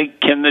mean, can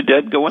the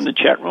dead go in the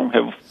chat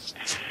room?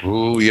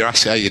 Ooh, you're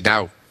asking, are you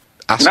now?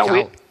 Ask No, Cal.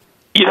 I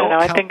don't know.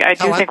 I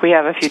do think we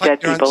have a few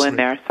dead people in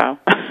there. So.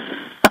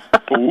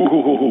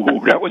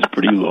 Ooh, that was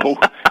pretty low.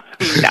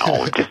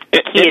 No, just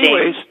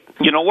anyways,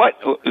 you know what?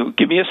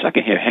 Give me a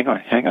second here. Hang on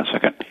a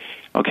second.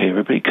 Okay,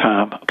 everybody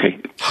calm. Okay.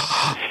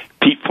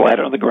 Feet flat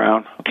on the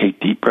ground. Okay,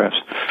 deep breaths.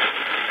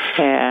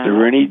 Yeah. If there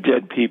are any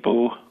dead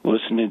people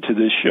listening to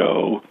this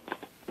show,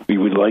 we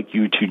would like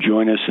you to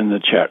join us in the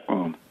chat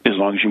room, as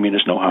long as you mean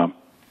us no harm.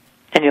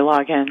 And you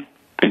log in.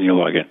 And you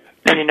log in.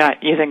 And you're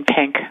not using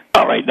pink.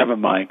 All right, never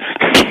mind.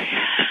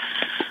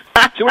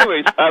 So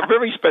anyways, a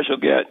very special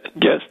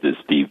guest is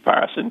Steve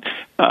Parson,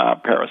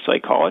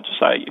 parapsychologist.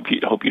 I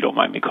hope you don't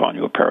mind me calling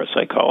you a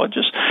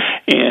parapsychologist.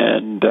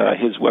 And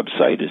his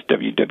website is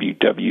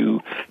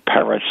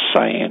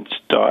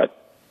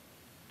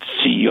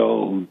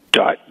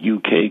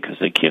www.parascience.co.uk, because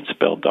they can't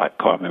spell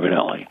 .com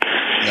evidently.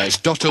 No, it's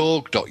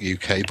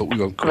 .org.uk, but we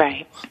won't call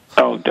Right.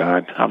 Oh,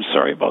 darn. I'm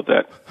sorry about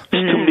that.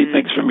 There's too many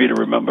things for me to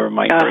remember.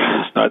 My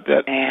brain is not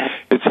that.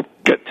 It's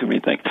got too many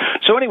things.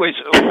 So anyways,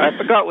 I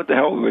forgot what the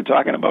hell we were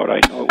talking about.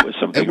 I know it was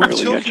something we're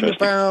really talking interesting.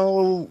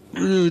 about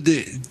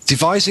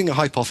devising a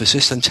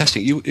hypothesis and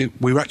testing.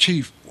 We were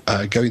actually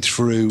going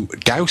through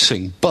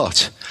dowsing,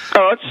 but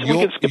we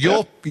can skip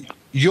that.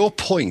 your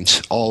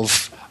point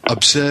of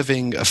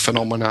observing a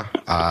phenomena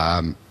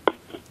and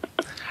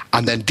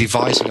then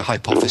devising a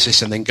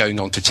hypothesis and then going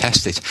on to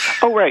test it.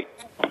 Oh, right.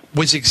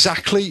 Was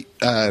exactly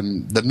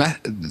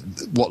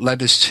what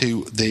led us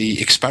to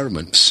the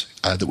experiments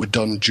that were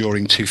done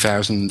during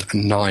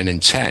 2009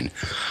 and 10,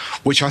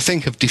 which I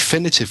think have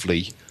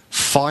definitively,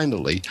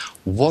 finally,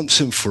 once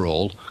and for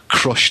all,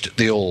 crushed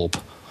the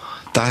orb.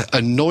 That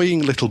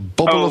annoying little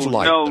bubble of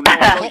light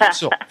that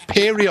pops up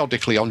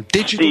periodically on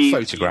digital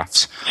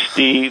photographs.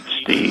 Steve.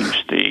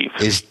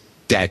 Is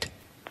dead.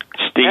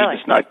 Steve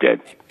is not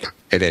dead.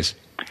 It is.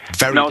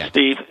 Very no, dead.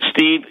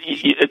 Steve,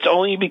 it's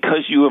only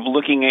because you're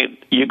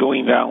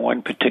going down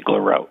one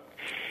particular route,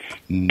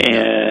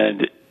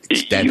 and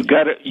you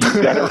got to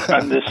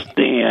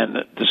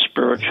understand the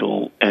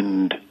spiritual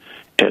end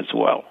as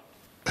well.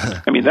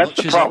 I mean, that's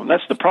the problem.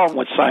 That's the problem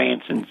with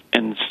science and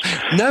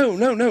No.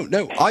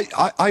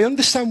 I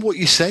understand what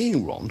you're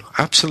saying, Ron.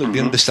 Absolutely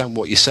understand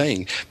what you're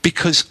saying.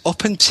 Because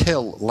up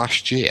until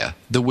last year,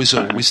 there was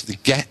always a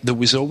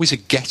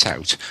get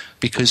out,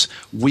 because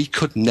we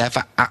could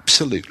never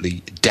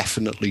absolutely,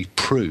 definitely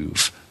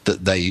prove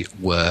that they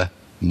were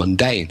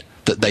mundane,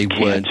 that they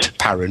weren't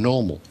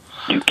paranormal.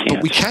 You can't.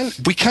 But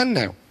we can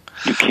now.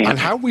 You can't. And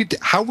how we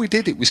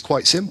did it was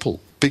quite simple,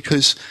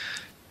 because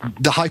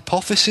the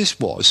hypothesis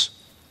was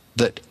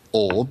that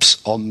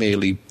orbs are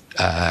merely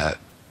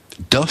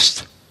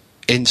dust,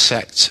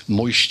 insects,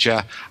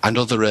 moisture, and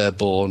other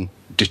airborne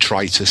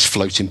detritus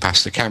floating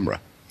past the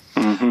camera.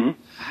 Mm-hmm.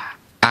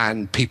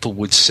 And people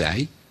would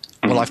say,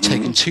 well, I've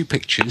taken two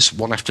pictures,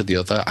 one after the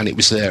other, and it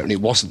was there and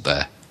it wasn't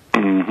there.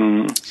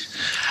 Mm-hmm.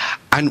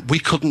 And we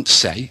couldn't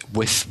say,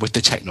 with the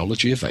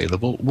technology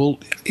available, well,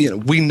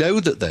 we know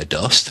that they're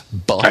dust,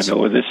 but... I know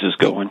where this is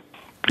going.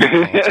 We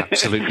can't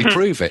absolutely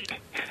prove it.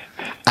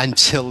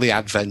 Until the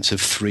advent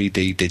of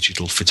 3D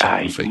digital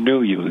photography. I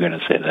knew you were going to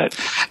say that.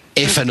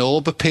 If an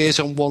orb appears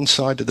on one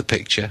side of the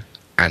picture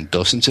and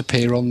doesn't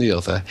appear on the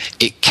other,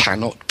 it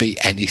cannot be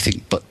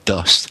anything but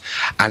dust.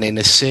 And in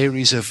a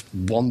series of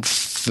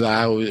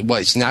 1,000, well,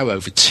 it's now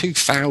over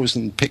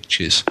 2,000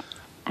 pictures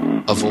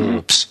of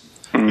orbs,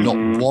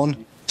 not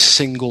one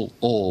single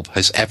orb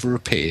has ever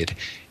appeared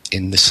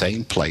in the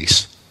same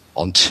place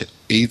on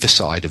either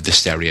side of the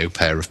stereo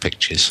pair of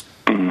pictures.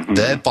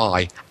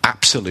 Thereby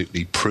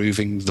absolutely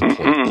proving the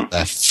point that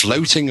they're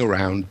floating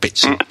around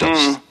bits of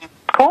dust.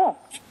 Cool.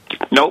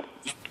 Nope.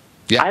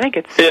 Yeah. I think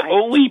it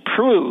only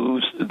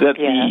proves that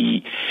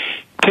the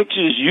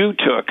pictures you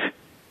took,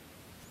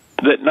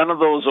 that none of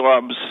those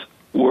orbs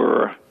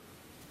were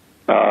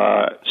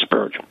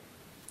spiritual.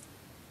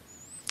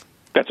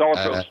 That's all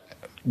it proves.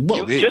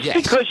 Well, just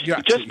because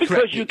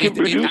you can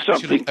produce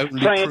something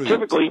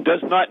scientifically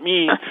does not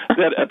mean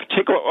that a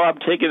particular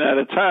orb taken at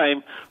a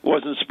time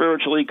wasn't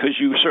spiritually, because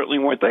you certainly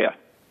weren't there.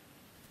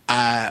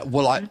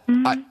 What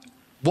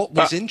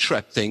was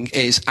interesting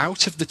is,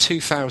 out of the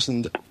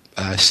 2,000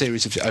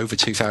 series of over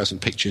 2,000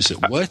 pictures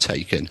that were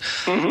taken,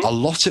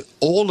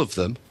 all of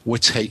them were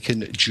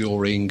taken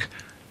during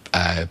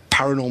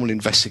paranormal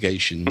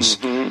investigations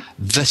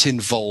that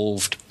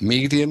involved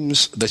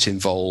mediums, that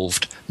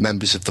involved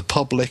members of the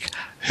public,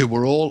 who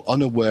were all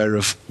unaware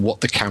of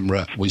what the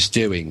camera was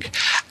doing.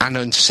 And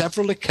on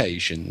several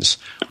occasions,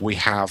 we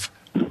have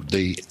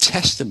the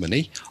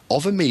testimony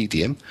of a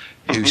medium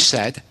who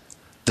said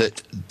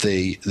that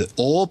the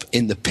orb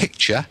in the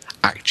picture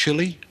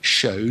actually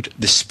showed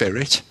the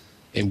spirit,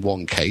 in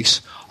one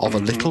case, of a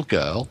little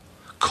girl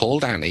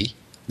called Annie.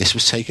 This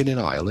was taken in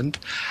Ireland,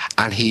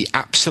 and he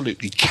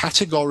absolutely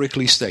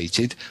categorically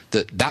stated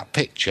that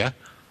picture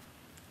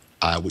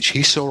which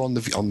he saw on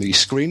the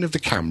screen of the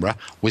camera,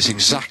 was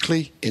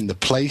exactly in the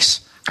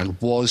place and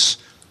was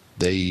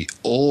the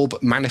orb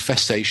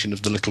manifestation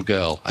of the little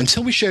girl,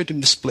 until we showed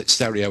him the split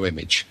stereo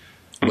image,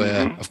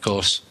 where, of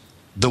course,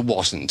 there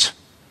wasn't.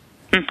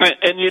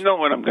 And you know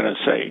what I'm going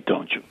to say,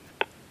 don't you?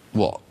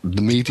 What?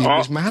 The medium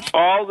was mad?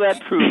 All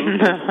that proves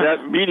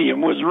that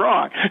medium was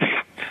wrong.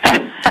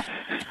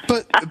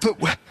 But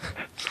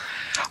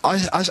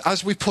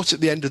as we put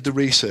at the end of the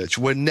research,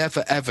 we're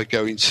never ever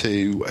going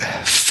to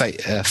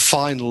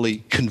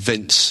finally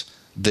convince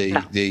the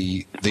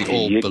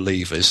orb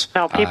believers.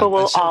 No, people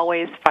will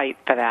always fight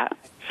for that.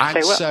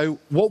 And so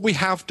what we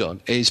have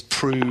done is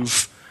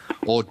prove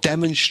or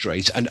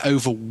demonstrate an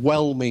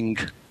overwhelming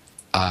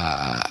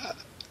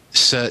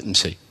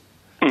certainty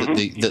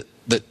that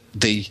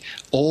the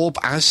orb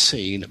as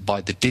seen by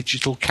the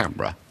digital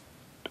camera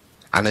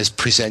and as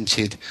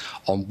presented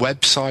on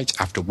website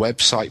after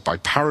website by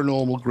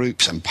paranormal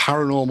groups and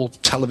paranormal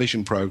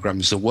television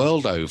programs the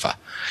world over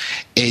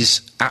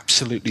is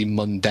absolutely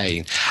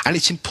mundane. And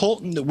it's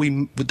important that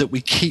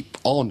we keep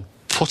on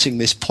putting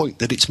this point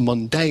that it's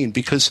mundane,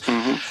 because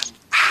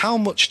how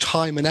much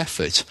time and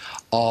effort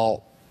are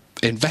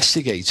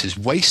investigators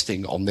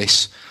wasting on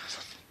this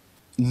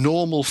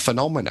normal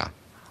phenomena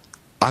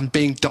and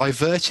being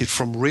diverted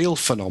from real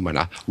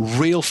phenomena,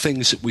 real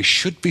things that we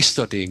should be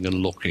studying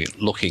and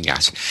looking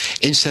at,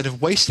 instead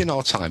of wasting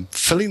our time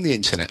filling the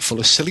internet full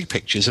of silly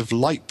pictures of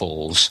light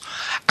balls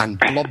and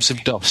blobs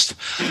of dust,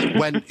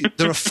 when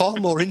there are far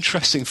more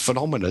interesting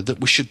phenomena that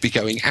we should be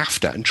going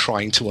after and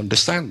trying to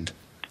understand.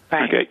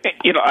 Okay,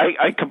 you know,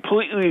 I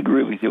completely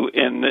agree with you,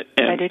 and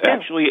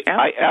actually,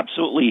 I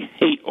absolutely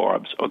hate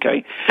orbs.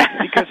 Okay,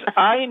 because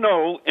I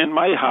know in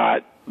my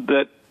heart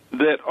that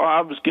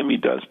orbs give me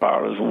dust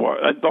powers,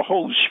 the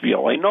whole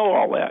spiel. I know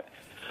all that,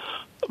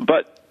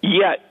 but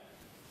yet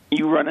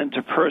you run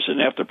into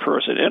person after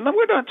person, and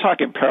we're not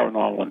talking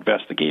paranormal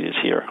investigators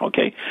here.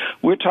 Okay,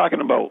 we're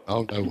talking about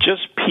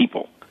just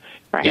people,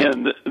 right.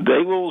 And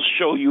they will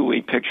show you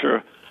a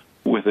picture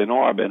with an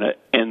orb in it,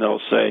 and they'll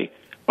say,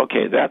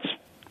 "Okay, that's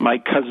my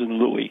cousin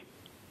Louie."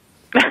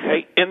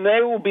 Okay, and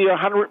they will be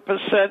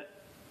 100%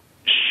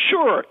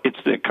 sure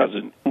it's their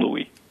cousin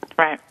Louie.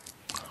 Right.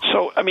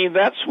 So, I mean,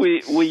 that's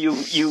where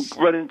you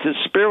run into the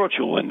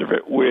spiritual end of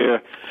it,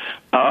 where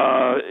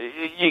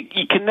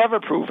you can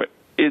never prove it.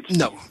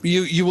 No,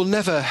 you will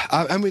never.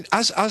 I mean,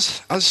 as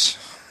a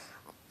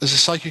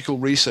psychical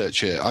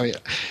researcher, I mean,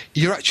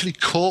 you're actually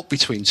caught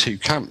between two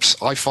camps.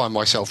 I find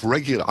myself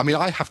regular. I mean,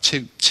 I have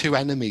two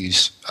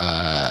enemies,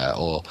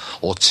 or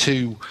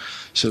two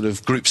sort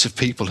of groups of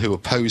people who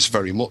oppose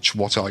very much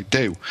what I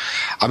do.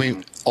 I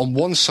mean, on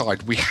one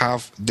side we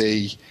have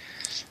we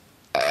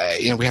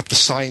have the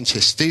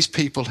scientists. These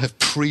people have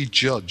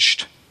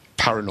prejudged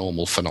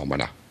paranormal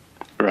phenomena,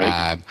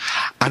 right?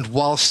 And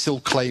while still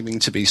claiming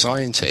to be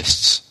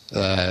scientists,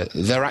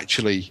 they're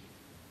actually,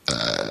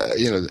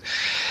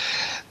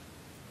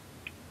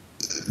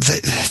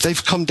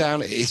 they've come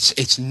down.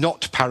 It's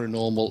not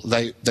paranormal.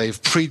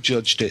 They've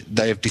prejudged it.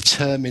 They have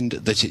determined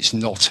that it's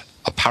not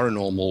a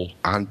paranormal,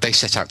 and they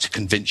set out to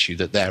convince you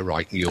that they're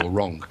right and you're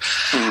wrong.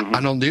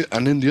 And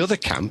in the other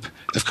camp,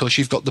 of course,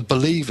 you've got the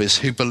believers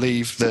who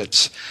believe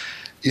that,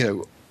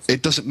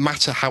 it doesn't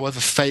matter however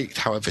faked,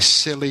 however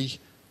silly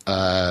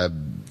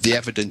the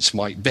evidence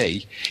might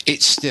be,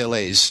 it still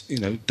is,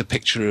 the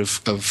picture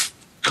of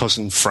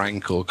cousin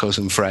Frank or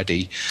cousin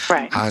Freddie.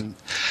 Right. And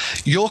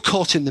you're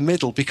caught in the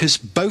middle because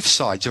both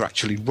sides are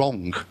actually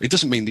wrong. It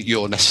doesn't mean that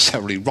you're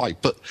necessarily right,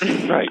 but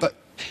right. But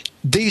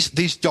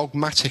these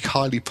dogmatic,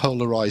 highly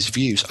polarized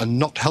views are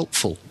not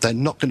helpful. They're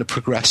not going to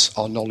progress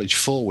our knowledge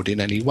forward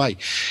in any way.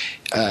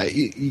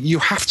 You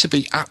have to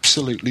be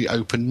absolutely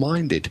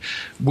open-minded.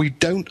 We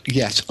don't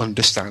yet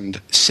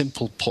understand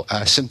simple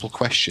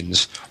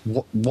questions.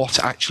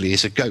 What actually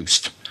is a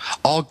ghost?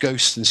 Are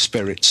ghosts and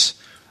spirits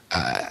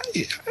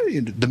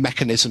the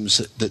mechanisms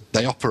that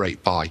they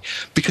operate by?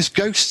 Because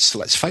ghosts,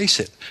 let's face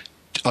it,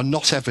 are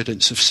not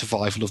evidence of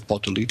survival of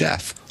bodily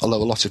death,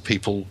 although a lot of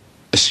people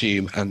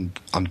assume and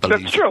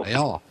believe That's true. That they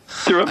are.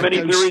 There are many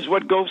theories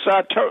what ghosts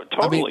are,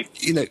 totally.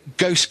 I mean,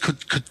 ghosts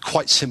could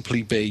quite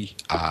simply be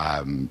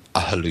a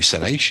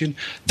hallucination.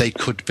 They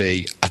could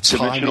be a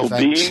time dimensional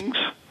event. beings.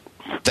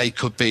 They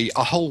could be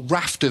a whole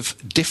raft of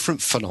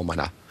different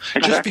phenomena.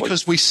 Exactly. Just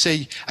because we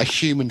see a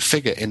human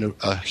figure in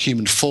a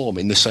human form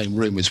in the same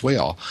room as we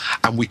are,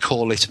 and we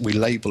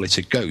label it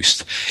a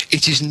ghost,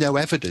 it is no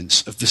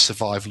evidence of the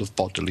survival of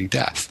bodily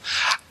death.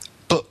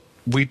 But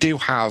we do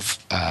have,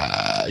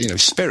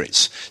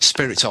 spirits.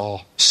 Spirits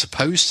are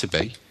supposed to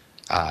be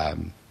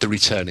the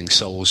returning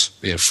souls,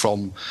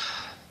 from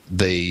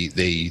the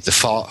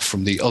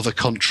from the other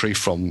country,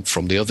 from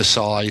the other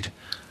side.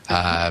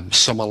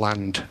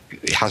 Summerland,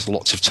 it has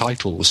lots of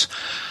titles.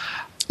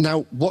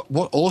 Now,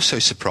 what also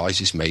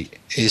surprises me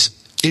is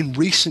in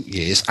recent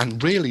years,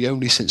 and really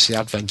only since the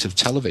advent of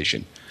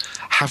television,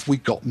 have we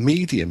got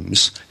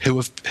mediums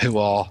who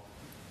are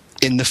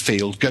in the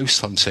field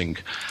ghost hunting.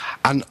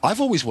 And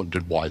I've always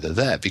wondered why they're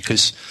there,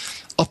 because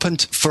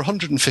for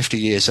 150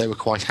 years they were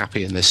quite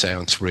happy in their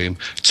seance room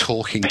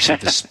talking to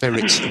the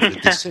spirits of the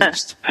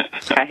deceased.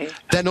 Right.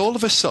 Then all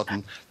of a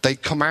sudden they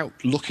come out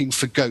looking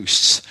for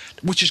ghosts,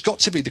 which has got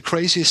to be the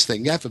craziest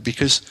thing ever,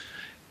 because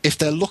if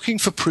they're looking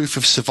for proof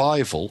of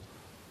survival,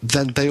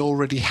 then they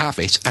already have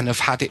it and have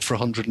had it for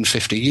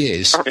 150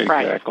 years.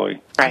 Exactly.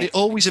 And it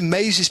always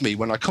amazes me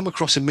when I come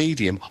across a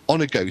medium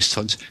on a ghost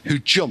hunt who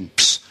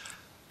jumps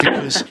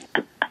because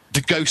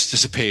the ghost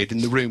has appeared in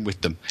the room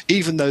with them,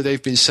 even though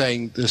they've been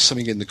saying there's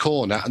something in the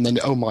corner, and then,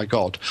 oh my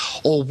God.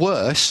 Or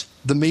worse,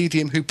 the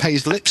medium who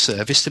pays lip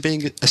service to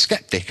being a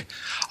skeptic.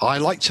 I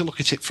like to look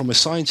at it from a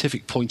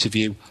scientific point of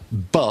view,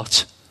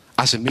 but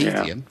as a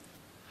medium,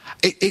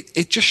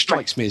 it just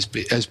strikes me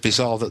as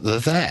bizarre that they're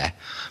there,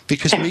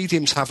 because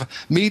mediums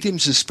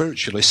and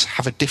spiritualists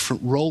have a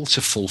different role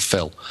to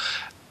fulfill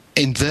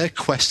in their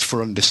quest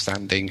for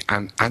understanding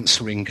and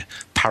answering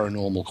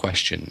paranormal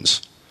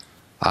questions.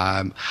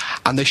 And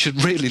they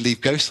should really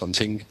leave ghost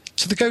hunting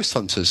to the ghost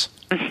hunters.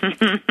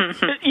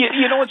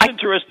 You know what's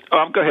interesting?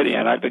 Go ahead,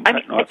 Ann. I've been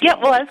cutting off. Yeah,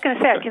 well, I was going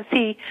to say, I can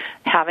see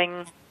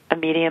having a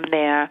medium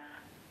there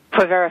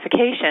for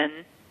verification,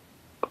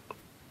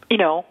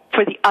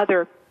 for the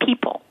other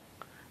people.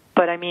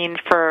 But, I mean,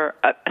 for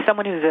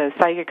someone who's a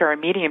psychic or a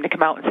medium to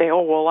come out and say,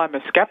 oh, well, I'm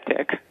a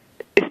skeptic,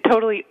 is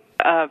totally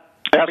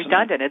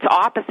redundant. It's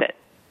opposite.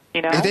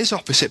 It is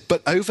opposite,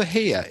 but over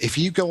here, if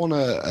you go on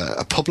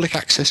a public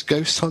access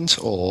ghost hunt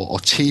or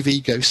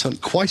TV ghost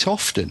hunt, quite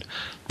often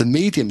the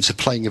mediums are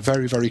playing a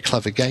very, very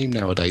clever game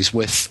nowadays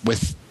with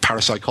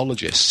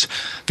parapsychologists,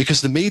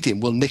 because the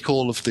medium will nick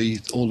all of the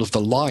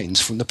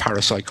lines from the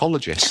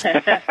parapsychologists.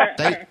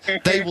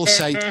 They will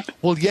say,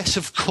 well, yes,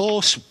 of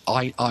course,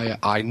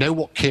 I know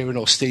what Kieran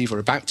or Steve are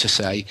about to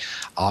say,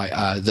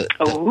 that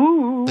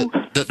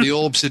the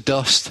orbs are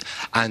dust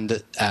and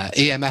that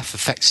EMF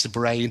affects the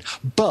brain,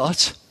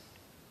 but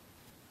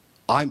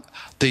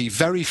the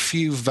very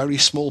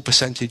small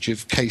percentage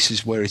of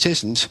cases where it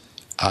isn't,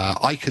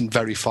 I can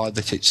verify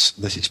that it's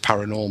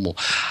paranormal.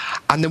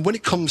 And then when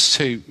it comes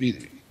to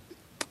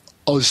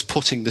us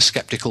putting the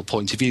skeptical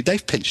point of view,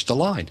 they've pinched the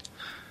line.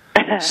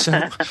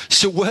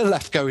 So we're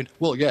left going,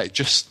 well, yeah,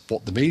 just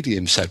what the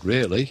medium said,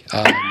 really.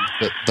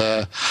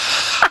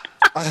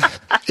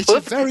 It's a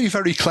very,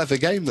 very clever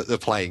game that they're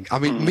playing. I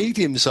mean,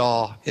 mediums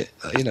are,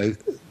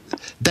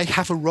 they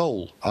have a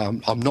role.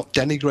 I'm not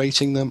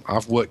denigrating them.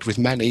 I've worked with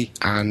many,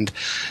 and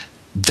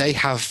they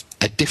have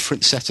a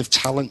different set of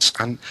talents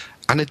and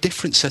a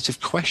different set of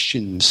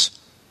questions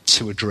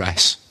to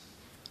address.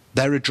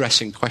 They're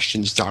addressing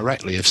questions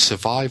directly of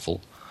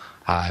survival.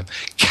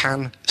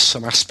 Can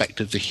some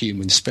aspect of the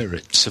human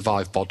spirit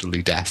survive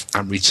bodily death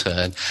and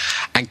return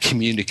and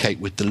communicate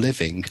with the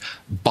living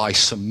by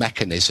some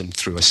mechanism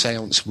through a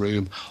seance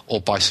room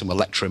or by some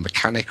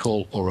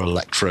electromechanical or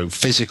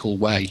electrophysical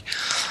way?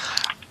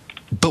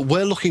 But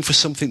we're looking for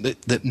something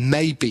that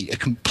may be a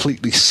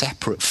completely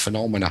separate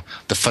phenomena,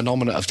 the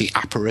phenomena of the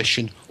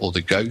apparition or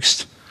the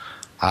ghost.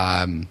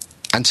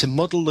 And to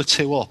muddle the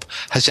two up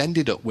has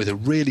ended up with a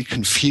really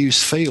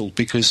confused field,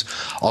 because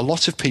a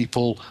lot of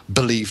people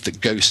believe that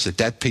ghosts are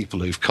dead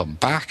people who've come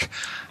back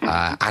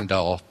and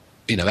are,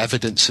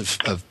 evidence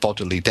of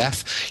bodily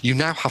death. You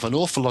now have an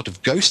awful lot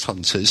of ghost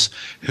hunters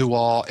who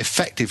are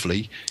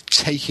effectively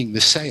taking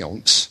the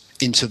seance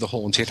into the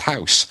haunted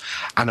house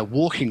and are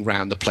walking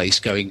around the place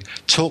going,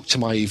 talk to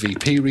my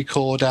EVP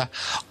recorder,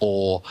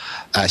 or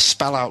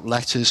spell out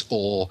letters,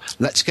 or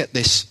let's get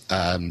this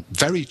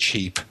very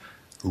cheap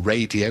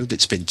radio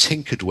that's been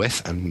tinkered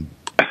with and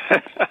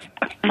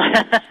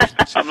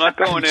I'm not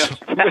going there.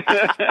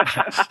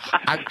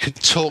 and can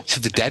talk to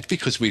the dead,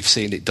 because we've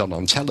seen it done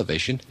on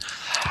television,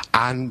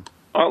 and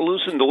I'll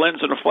loosen the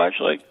lens on a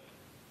flashlight,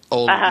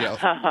 or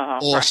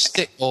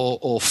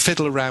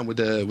fiddle around with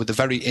a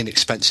very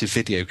inexpensive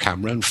video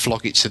camera and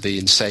flog it to the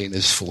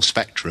insaners full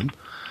spectrum.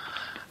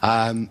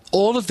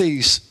 All of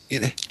these,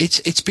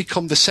 it's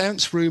become the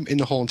seance room in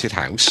the haunted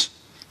house.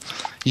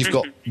 You've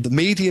got the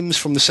mediums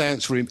from the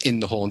seance room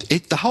in the haunt.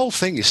 The whole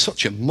thing is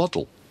such a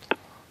muddle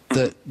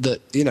that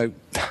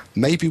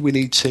maybe we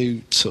need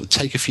to sort of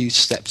take a few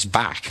steps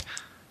back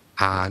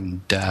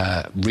and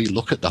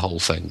re-look at the whole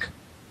thing.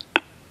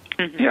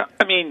 Yeah,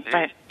 I mean,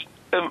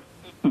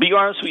 be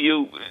honest with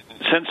you,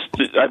 since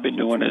I've been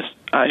doing this,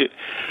 I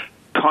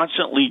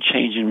constantly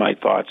changing my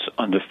thoughts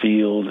on the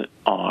field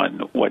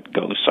on what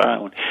goes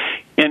silent.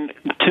 And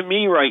to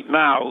me right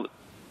now,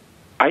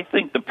 I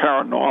think the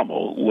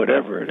paranormal,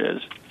 whatever it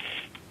is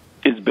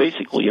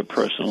basically a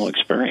personal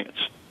experience.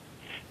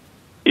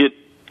 It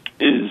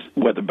is,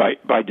 whether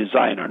by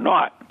design or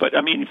not. But,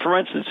 I mean, for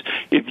instance,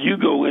 if you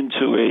go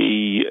into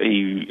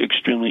a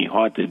extremely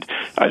haunted,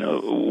 I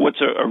don't know, what's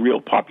a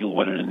real popular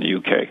one in the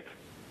UK?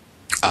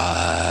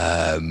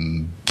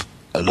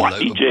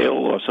 Wappy Jail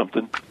or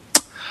something?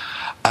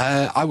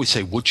 I would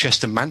say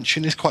Woodchester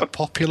Mansion is quite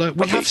popular.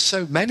 We have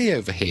so many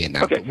over here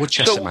now, but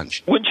Woodchester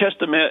Mansion.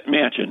 Woodchester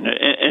Mansion,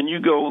 and you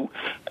go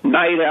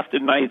night after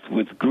night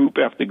with group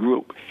after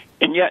group,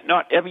 and yet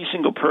not every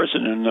single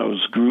person in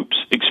those groups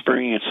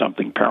experience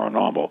something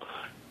paranormal.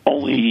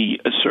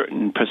 Only a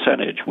certain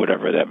percentage,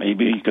 whatever that may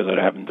be, because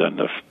I haven't done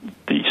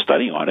the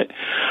study on it.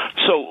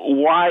 So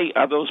why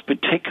are those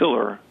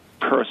particular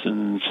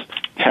persons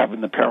having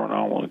the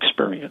paranormal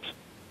experience?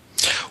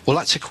 Well,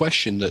 that's a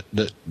question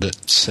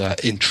that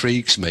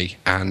intrigues me,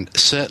 and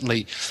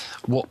certainly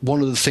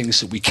one of the things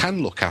that we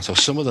can look at, or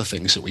some of the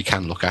things that we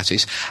can look at,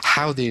 is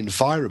how the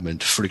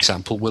environment, for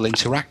example, will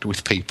interact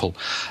with people.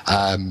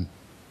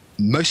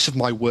 Most of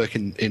my work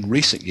in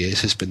recent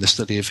years has been the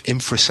study of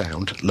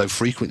infrasound,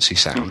 low-frequency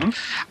sound,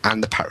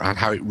 and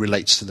how it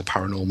relates to the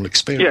paranormal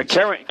experience.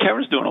 Yeah,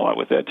 Karen's doing a lot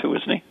with that too,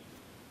 isn't he?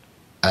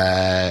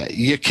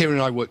 Yeah, Kieran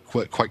and I work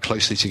quite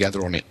closely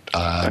together on it.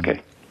 Okay.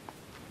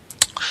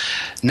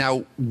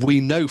 Now, we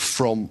know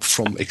from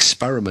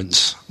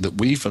experiments that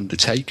we've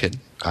undertaken,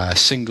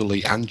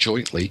 singly and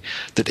jointly,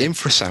 that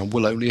infrasound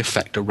will only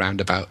affect around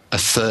about a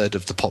third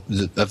of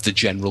the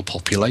general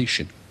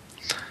population.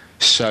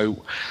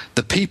 So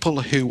the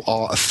people who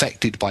are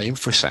affected by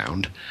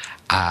infrasound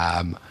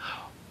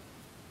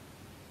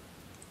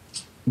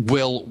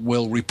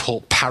will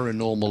report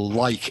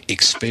paranormal-like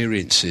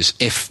experiences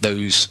if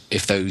those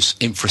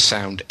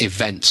infrasound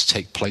events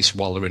take place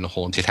while they're in a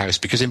haunted house,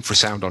 because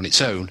infrasound on its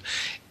own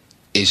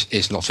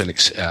is not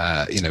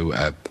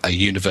a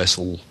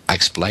universal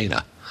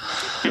explainer.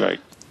 Right.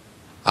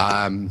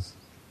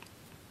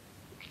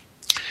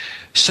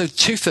 So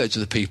 2/3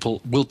 of the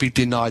people will be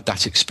denied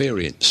that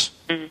experience.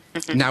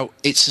 Now,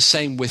 it's the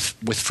same with,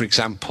 for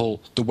example,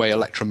 the way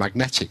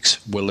electromagnetics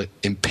will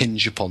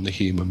impinge upon the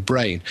human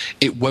brain.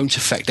 It won't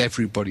affect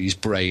everybody's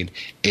brain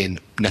in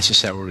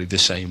necessarily the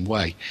same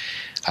way.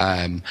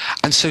 And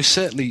so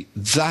certainly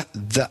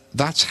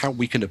that's how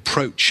we can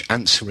approach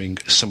answering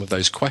some of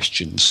those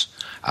questions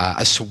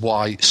as to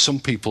why some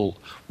people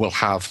will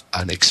have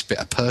a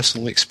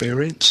personal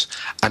experience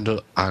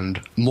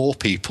and more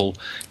people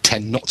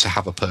tend not to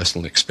have a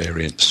personal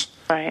experience.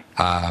 Right.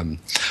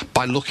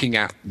 By looking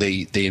at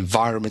the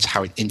environment,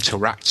 how it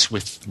interacts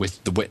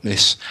with the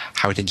witness,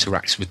 how it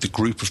interacts with the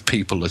group of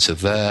people that are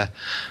there,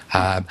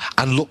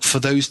 and look for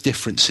those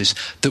differences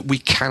that we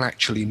can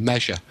actually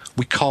measure.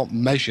 We can't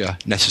measure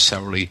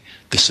necessarily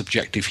the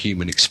subjective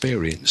human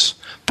experience,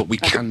 but we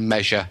can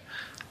measure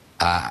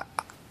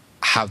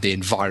how the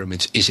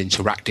environment is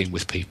interacting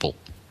with people.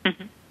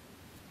 Mm-hmm.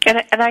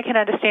 And I can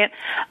understand.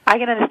 I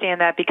can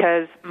understand that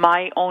because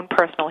my own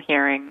personal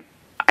hearing,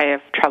 I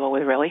have trouble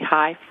with really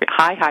high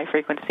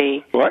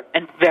frequency. What?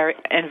 And very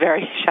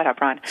shut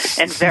up, Ron.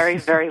 And very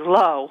very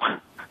low.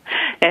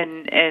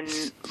 And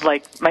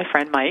like my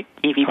friend Mike,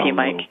 EVP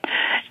Mike,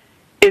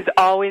 is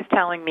always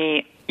telling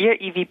me you're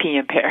EVP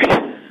impaired.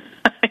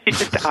 You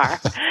just are,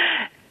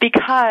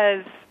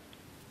 because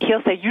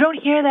he'll say you don't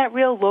hear that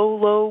real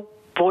low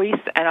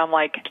voice, and I'm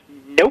like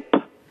nope.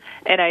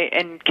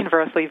 And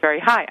conversely very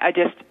high. I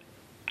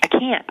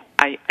can't.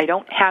 I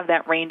don't have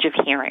that range of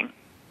hearing.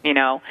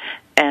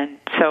 And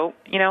so,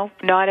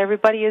 not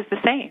everybody is the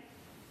same.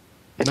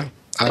 No.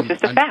 It's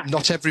just a fact.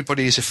 Not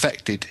everybody is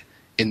affected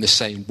in the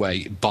same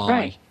way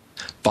by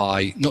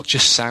not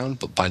just sound,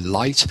 but by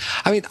light.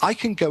 I mean, I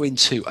can go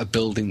into a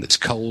building that's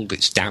cold,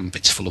 it's damp,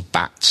 it's full of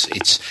bats.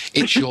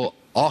 It's your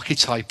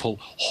archetypal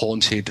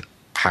haunted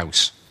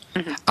house.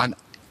 Mm-hmm. And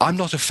I'm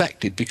not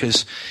affected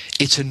because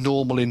it's a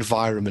normal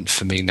environment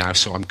for me now,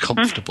 so I'm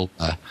comfortable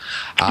there.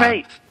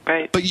 Right.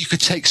 But you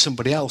could take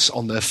somebody else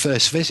on their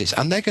first visit,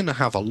 and they're going to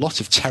have a lot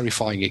of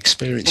terrifying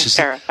experiences.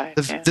 Terrified,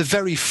 the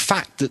very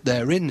fact that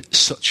they're in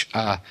such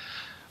a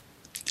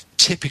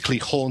typically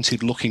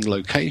haunted-looking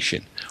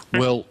location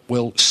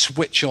will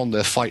switch on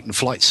their fight and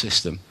flight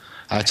system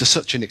to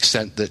such an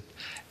extent that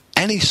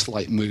any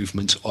slight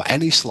movement or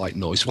any slight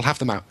noise will have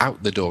them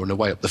out the door and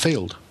away up the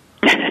field.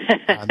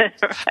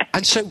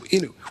 And so,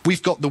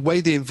 we've got the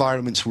way the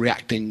environment's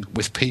reacting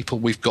with people,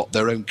 we've got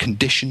their own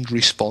conditioned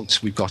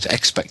response, we've got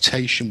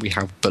expectation, we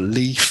have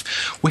belief,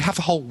 we have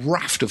a whole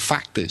raft of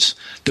factors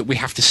that we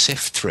have to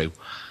sift through.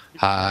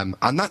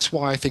 And that's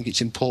why I think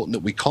it's important that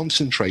we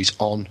concentrate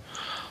on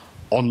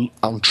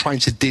trying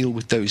to deal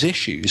with those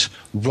issues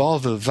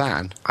rather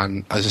than,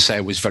 and as I say,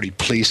 I was very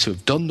pleased to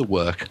have done the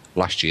work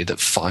last year that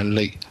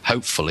finally,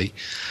 hopefully,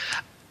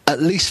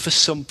 at least for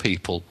some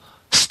people,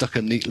 stuck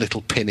a neat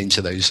little pin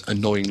into those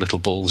annoying little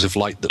balls of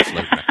light that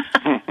float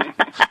around.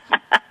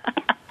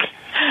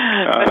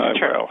 That's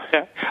true. Well,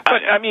 yeah.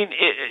 But, I mean,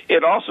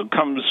 it also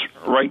comes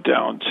right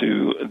down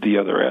to the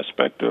other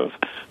aspect of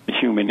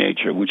human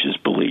nature, which is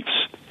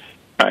beliefs.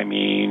 I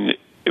mean,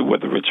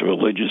 whether it's a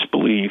religious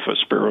belief, a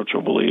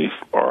spiritual belief,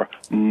 or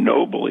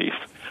no belief,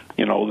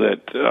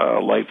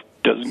 that life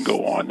doesn't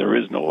go on, there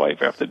is no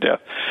life after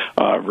death,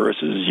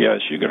 versus,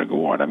 yes, you're going to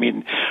go on. I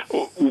mean,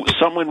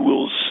 someone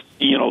will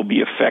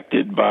be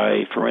affected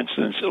by, for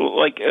instance,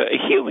 like a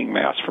healing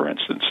mass, for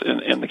instance,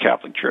 in the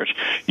Catholic Church.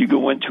 You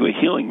go into a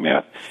healing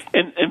mass,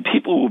 and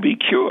people will be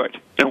cured.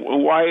 And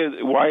why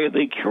are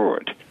they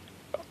cured?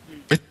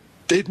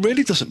 It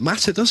really doesn't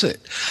matter, does it?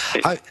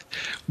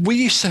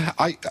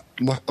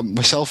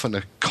 Myself and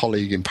a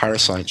colleague in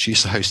Parascience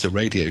used to host a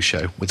radio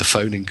show with a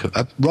phone-in,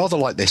 rather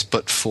like this,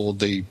 but for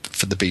the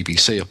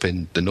BBC up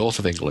in the north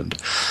of England.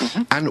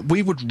 Mm-hmm. And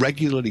we would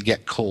regularly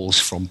get calls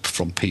from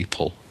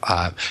people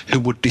who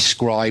would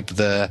describe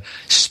their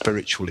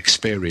spiritual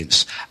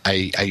experience.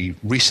 A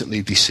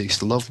recently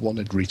deceased loved one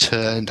had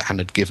returned and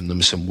had given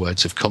them some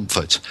words of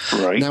comfort.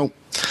 Right. Now,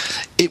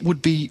 it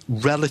would be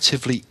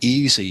relatively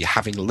easy,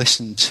 having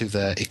listened to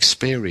their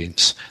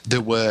experience.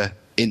 There were,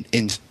 in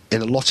a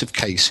lot of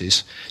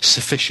cases,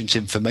 sufficient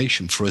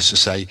information for us to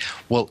say,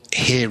 well,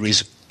 here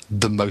is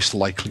the most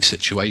likely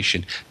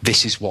situation.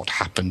 This is what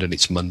happened, and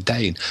it's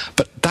mundane.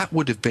 But that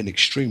would have been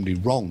extremely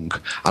wrong,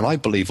 and I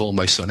believe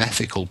almost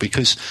unethical,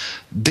 because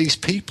these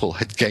people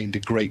had gained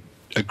a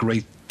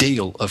great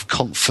deal of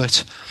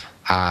comfort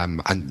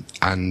and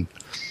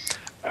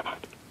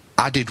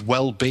added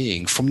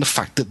well-being from the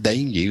fact that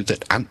they knew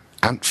that Aunt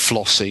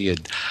Flossie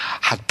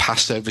had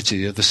passed over to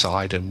the other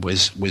side and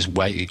was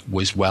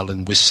well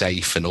and was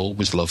safe and all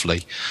was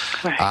lovely.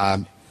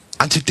 Right.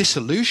 And to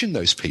disillusion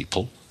those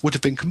people would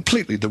have been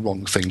completely the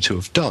wrong thing to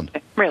have done.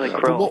 Really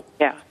cruel.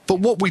 But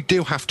what we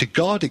do have to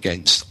guard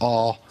against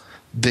are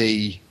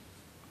the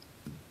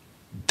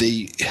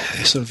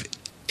sort of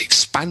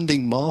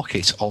expanding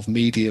market of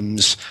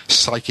mediums,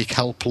 psychic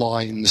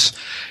helplines,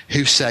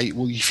 who say,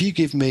 well, if you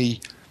give me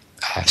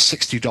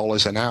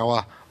 $60 an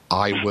hour,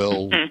 I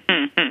will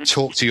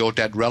talk to your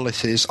dead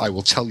relatives. I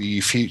will tell you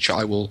your future.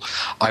 I will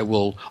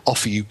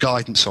offer you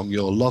guidance on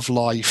your love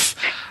life.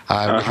 We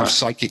have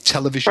psychic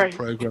television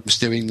programs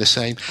doing the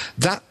same.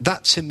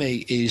 That to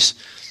me is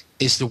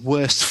the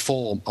worst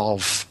form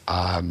of.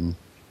 I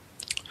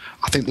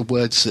think the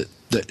words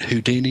that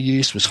Houdini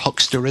used was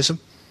hucksterism.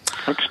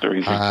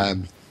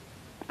 Hucksterism.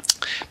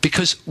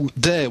 Because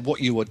there,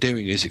 what you are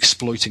doing is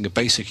exploiting a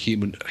basic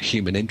human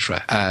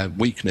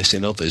weakness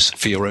in others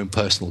for your own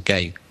personal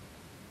gain.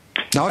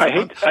 Now, I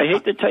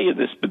hate to tell you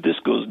this, but this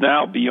goes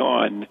now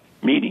beyond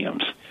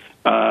mediums.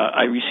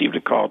 I received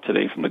a call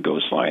today from the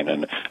Ghost Line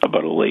and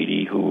about a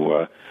lady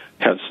who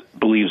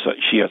believes that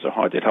she has a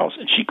haunted house,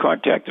 and she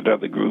contacted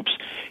other groups,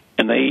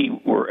 and they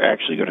were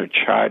actually going to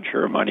charge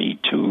her money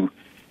to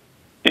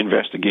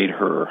investigate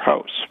her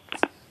house.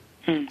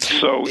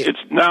 So it's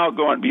now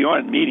gone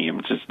beyond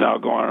mediums. It's now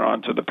gone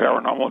on to the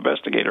paranormal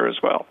investigator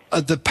as well.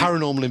 The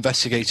paranormal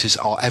investigators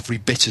are every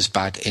bit as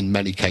bad in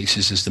many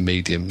cases as the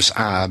mediums.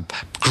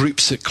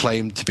 Groups that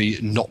claim to be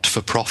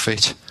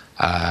not-for-profit.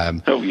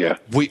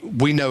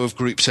 We know of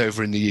groups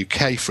over in the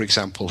UK, for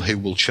example, who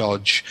will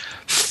charge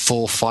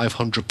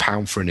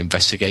 £400-500 for an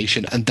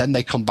investigation, and then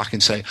they come back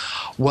and say,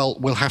 well,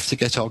 we'll have to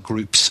get our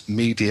group's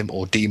medium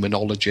or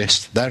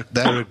demonologist. That's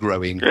a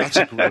growing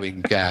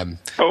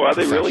Oh, are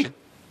they really?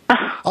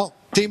 Oh,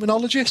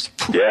 demonologist?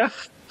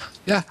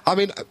 Yeah. I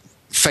mean,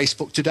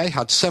 Facebook today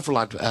had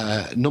several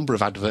number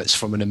of adverts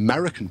from an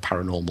American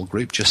paranormal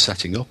group just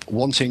setting up,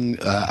 wanting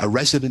a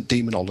resident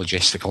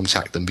demonologist to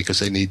contact them because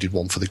they needed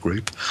one for the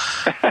group.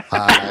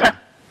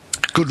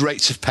 Good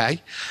rates of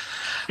pay.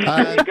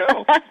 There you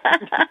go.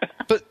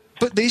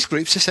 But these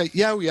groups, they say,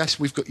 yes,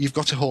 you've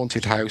got a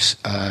haunted house.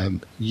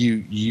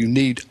 You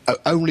need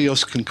only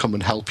us can come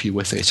and help you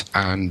with it,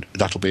 and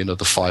that'll be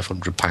another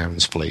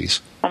 £500,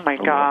 please. Oh my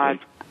God.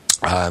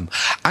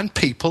 And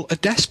people are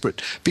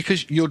desperate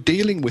because you're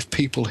dealing with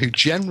people who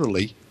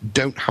generally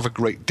don't have a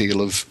great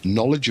deal of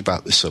knowledge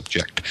about the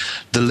subject.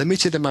 The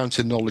limited amount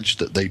of knowledge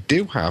that they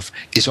do have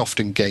is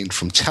often gained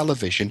from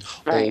television,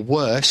 or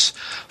worse,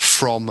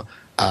 from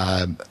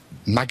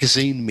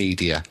magazine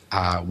media.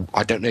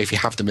 I don't know if you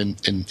have them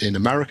in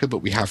America, but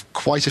we have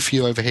quite a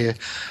few over here.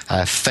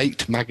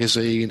 Fate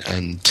magazine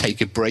and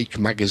Take a Break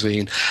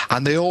magazine,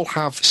 and they all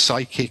have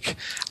psychic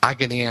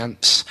agony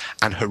ants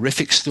and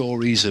horrific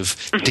stories of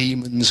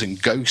demons and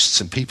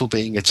ghosts and people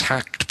being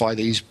attacked by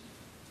these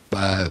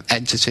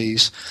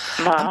entities.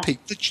 Wow. And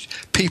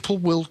people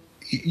will.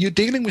 You're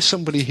dealing with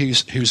somebody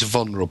who's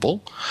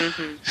vulnerable,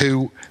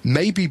 who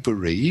may be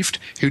bereaved,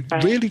 who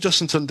really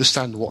doesn't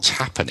understand what's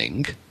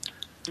happening.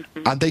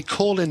 And they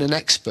call in an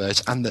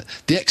expert, and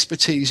the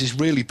expertise is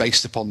really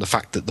based upon the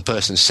fact that the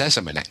person says,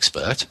 I'm an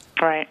expert.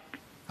 Right.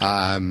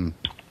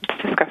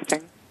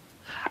 Disgusting.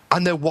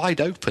 And they're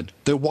wide open.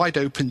 They're wide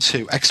open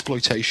to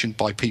exploitation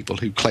by people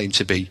who claim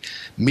to be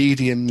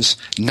mediums,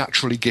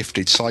 naturally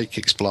gifted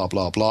psychics, blah,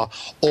 blah, blah.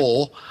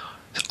 Or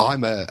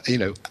I'm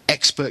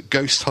expert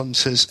ghost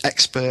hunters,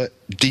 expert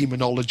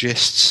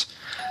demonologists.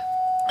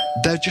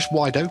 They're just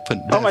wide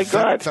open. They're my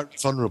God. Very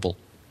vulnerable.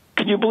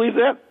 Can you believe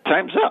that?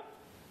 Time's up.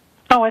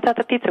 Oh, I thought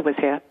the pizza was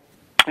here.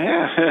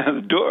 Yeah,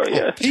 the door,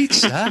 yeah.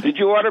 Pizza? Did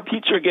you order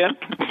pizza again?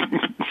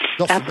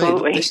 Not for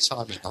Absolutely. me, not this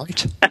time of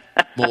night.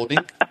 Morning.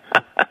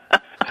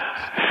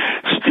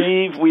 Steve,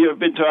 Steve, we have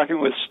been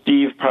talking with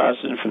Steve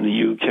Parson from the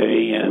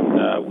UK,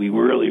 and we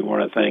really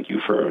want to thank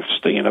you for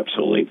staying up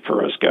so late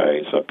for us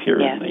guys up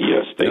here in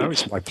the States. No,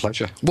 it's my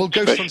pleasure. Well,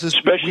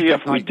 especially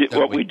if we did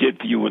what we did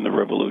for you in the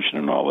Revolution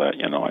and all that,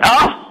 you know.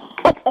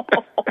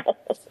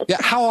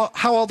 Yeah,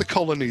 how are the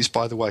colonies,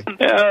 by the way?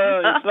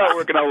 It's not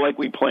working out like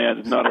we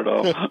planned, not at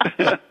all.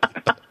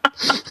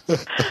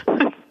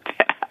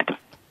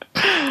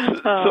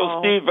 So,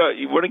 Steve,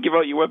 you want to give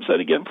out your website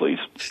again, please?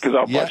 Because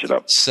I'll punch it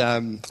up.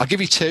 I'll give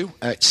you two.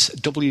 It's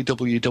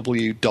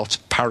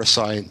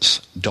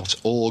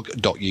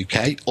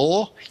www.parascience.org.uk,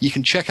 or you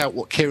can check out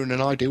what Kieran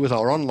and I do with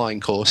our online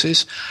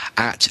courses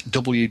at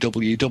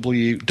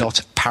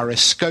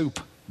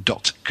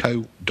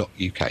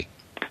www.parascope.co.uk.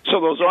 So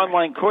those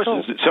online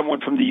courses, that someone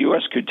from the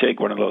U.S. could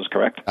take one of those,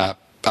 correct?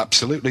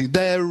 Absolutely.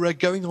 They're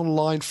going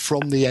online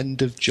from the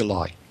end of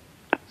July.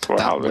 Wow.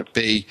 That would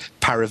be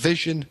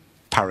Paravision,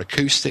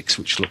 Paracoustics,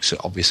 which looks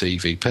at obviously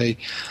EVP,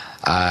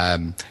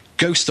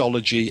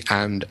 Ghostology,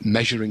 and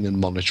Measuring and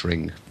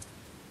Monitoring.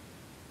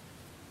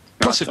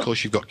 Plus, of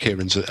course, you've got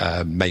Kieran's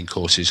main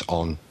courses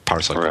on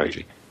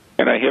parapsychology. Right.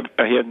 And I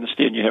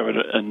understand you have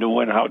a new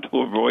one, How to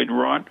Avoid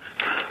Ron.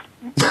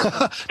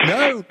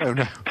 No.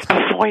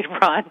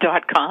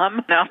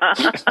 AvoidRon.com. No.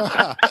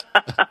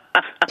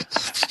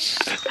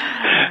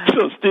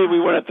 So, Steve, we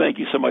want to thank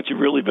you so much. You've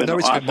really been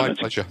awesome. Been my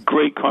pleasure.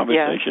 Great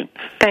conversation.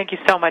 Yeah. Thank you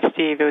so much,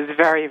 Steve. It was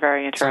very,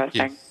 very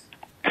interesting.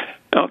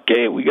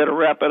 Okay, we got to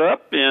wrap it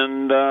up,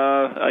 and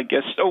I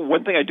guess. Oh,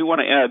 one thing I do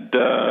want to add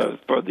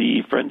for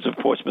the Friends of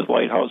Portsmouth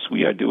Lighthouse,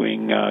 we are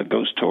doing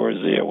ghost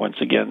tours there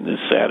once again this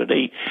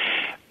Saturday.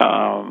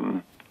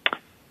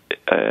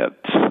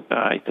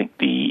 I think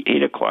the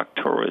 8 o'clock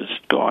tour is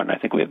gone. I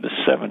think we have the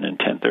 7 and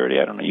 10:30.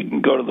 I don't know. You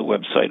can go to the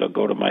website or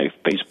go to my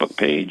Facebook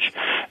page,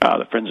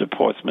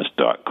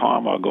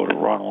 thefriendsofportsmouth.com, or go to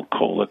Ronald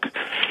Kolick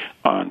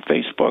on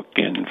Facebook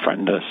and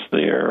friend us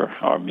there,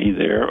 or me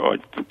there, or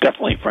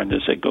definitely friend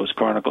us at Ghost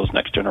Chronicles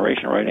Next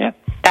Generation, right, Ann?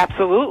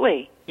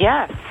 Absolutely.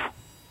 Yes.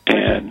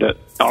 And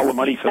all the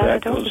money for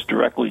that goes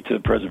directly to the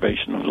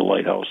preservation of the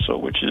lighthouse, so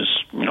which is,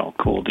 a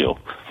cool deal.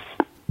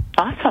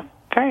 Awesome.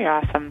 Very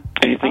awesome.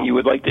 Anything you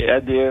would like to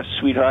add there,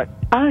 sweetheart?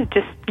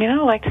 Just,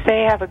 like to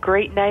say have a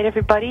great night,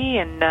 everybody,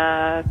 and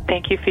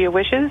thank you for your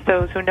wishes,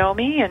 those who know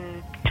me, and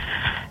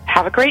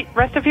have a great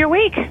rest of your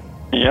week.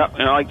 Yeah,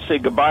 and I'd like to say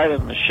goodbye to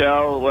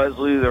Michelle,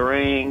 Leslie,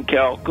 Lorraine,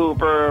 Cal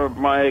Cooper,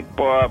 Mike,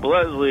 Bob,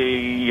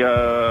 Leslie,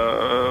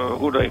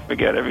 who did I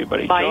forget?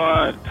 Everybody. Mike.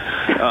 John,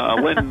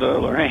 Linda,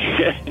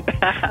 Lorraine,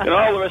 and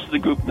all the rest of the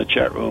group in the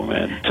chat room.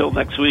 And until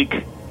next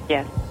week.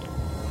 Yes.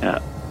 Yeah.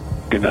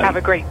 Good night. Have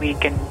a great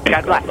week, and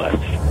God bless.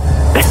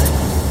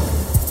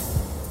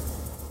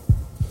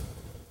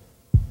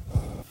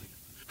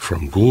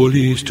 From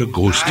ghoulies to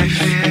ghosties,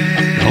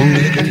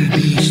 long-legged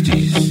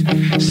beasties,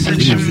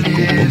 things that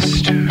go bump